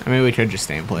 I mean, we could just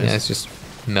stay in place. Yeah, it's just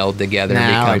meld together. Nah,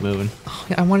 and I like moving. Oh,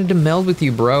 I wanted to meld with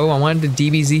you, bro. I wanted to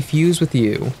DBZ fuse with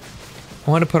you.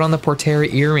 I wanted to put on the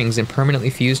Portera earrings and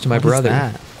permanently fuse to my brother. What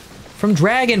is that? From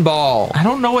Dragon Ball. I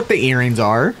don't know what the earrings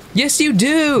are. Yes, you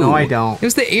do. No, I don't. It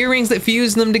was the earrings that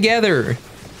fused them together.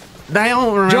 I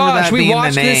don't remember Josh, that we being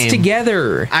watched the name. this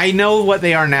together. I know what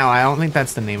they are now. I don't think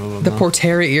that's the name of them. The though.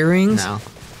 Portera earrings? No.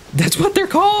 That's what they're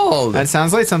called. That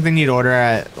sounds like something you'd order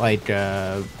at, like,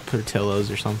 Portillo's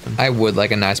or something. I would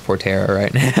like a nice Portera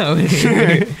right now.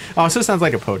 Also sounds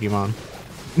like a Pokemon.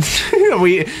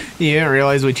 You didn't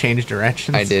realize we changed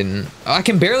directions? I didn't. I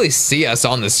can barely see us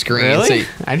on the screen. Really? So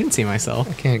I didn't see myself.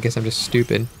 okay, I guess I'm just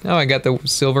stupid. Oh, I got the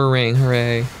silver ring.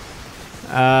 Hooray.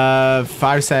 5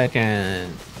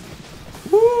 seconds.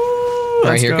 Woo! All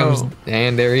right, Let's here go. comes...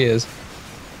 And there he is.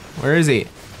 Where is he?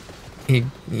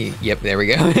 Yep, there we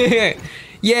go.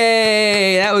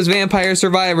 Yay! That was Vampire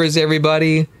Survivors,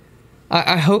 everybody.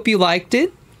 I hope you liked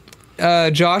it.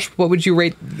 Josh, what would you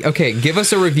rate? Okay, give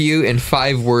us a review in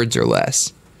 5 words or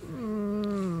less.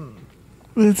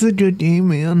 It's a good game,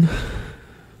 man.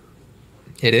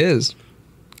 It is.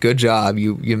 Good job.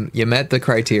 You met the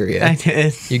criteria. I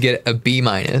did. You get a B-.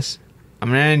 I'm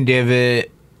gonna give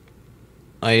it,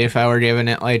 like, if I were giving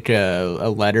it like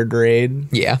a letter grade,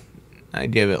 Yeah.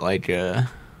 I'd give it like a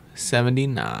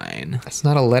 79. That's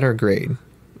not a letter grade.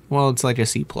 Well, it's like a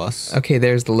C plus. Okay,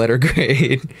 there's the letter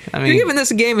grade. I mean- You're giving this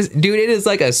a game, dude, it is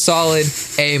like a solid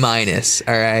A-, all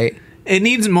right? It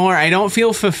needs more. I don't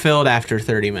feel fulfilled after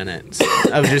 30 minutes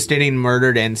of just getting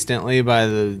murdered instantly by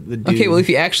the dude. Okay, well, if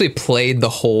you actually played the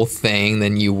whole thing,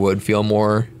 then you would feel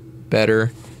more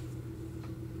better.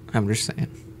 I'm just saying.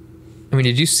 I mean,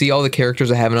 did you see all the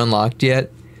characters I haven't unlocked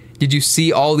yet? Did you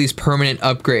see all these permanent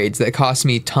upgrades that cost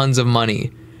me tons of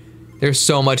money? There's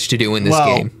so much to do in this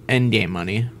game. End game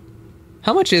money.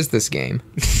 How much is this game?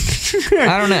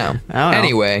 I don't know. I don't know.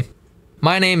 Anyway,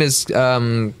 my name is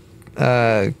What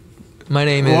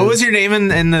was your name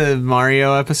in the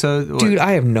Mario episode? Dude,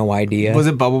 I have no idea. Was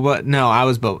it Bubble Butt? No, I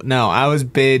was Bubble. No, I was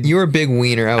Big. You were Big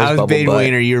Wiener. I was I was Bubble Big Butt.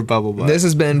 Wiener. You were Bubble Butt. This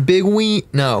has been Big Ween.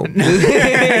 No.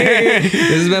 This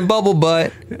has been Bubble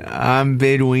Butt. I'm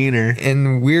Big Wiener.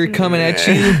 And we're coming at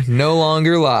you no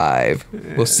longer live.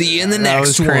 We'll see you in the That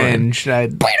next was one. cringe.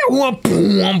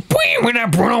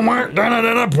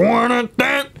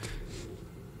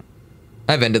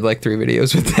 I've ended like 3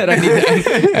 videos with that.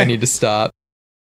 I need to stop.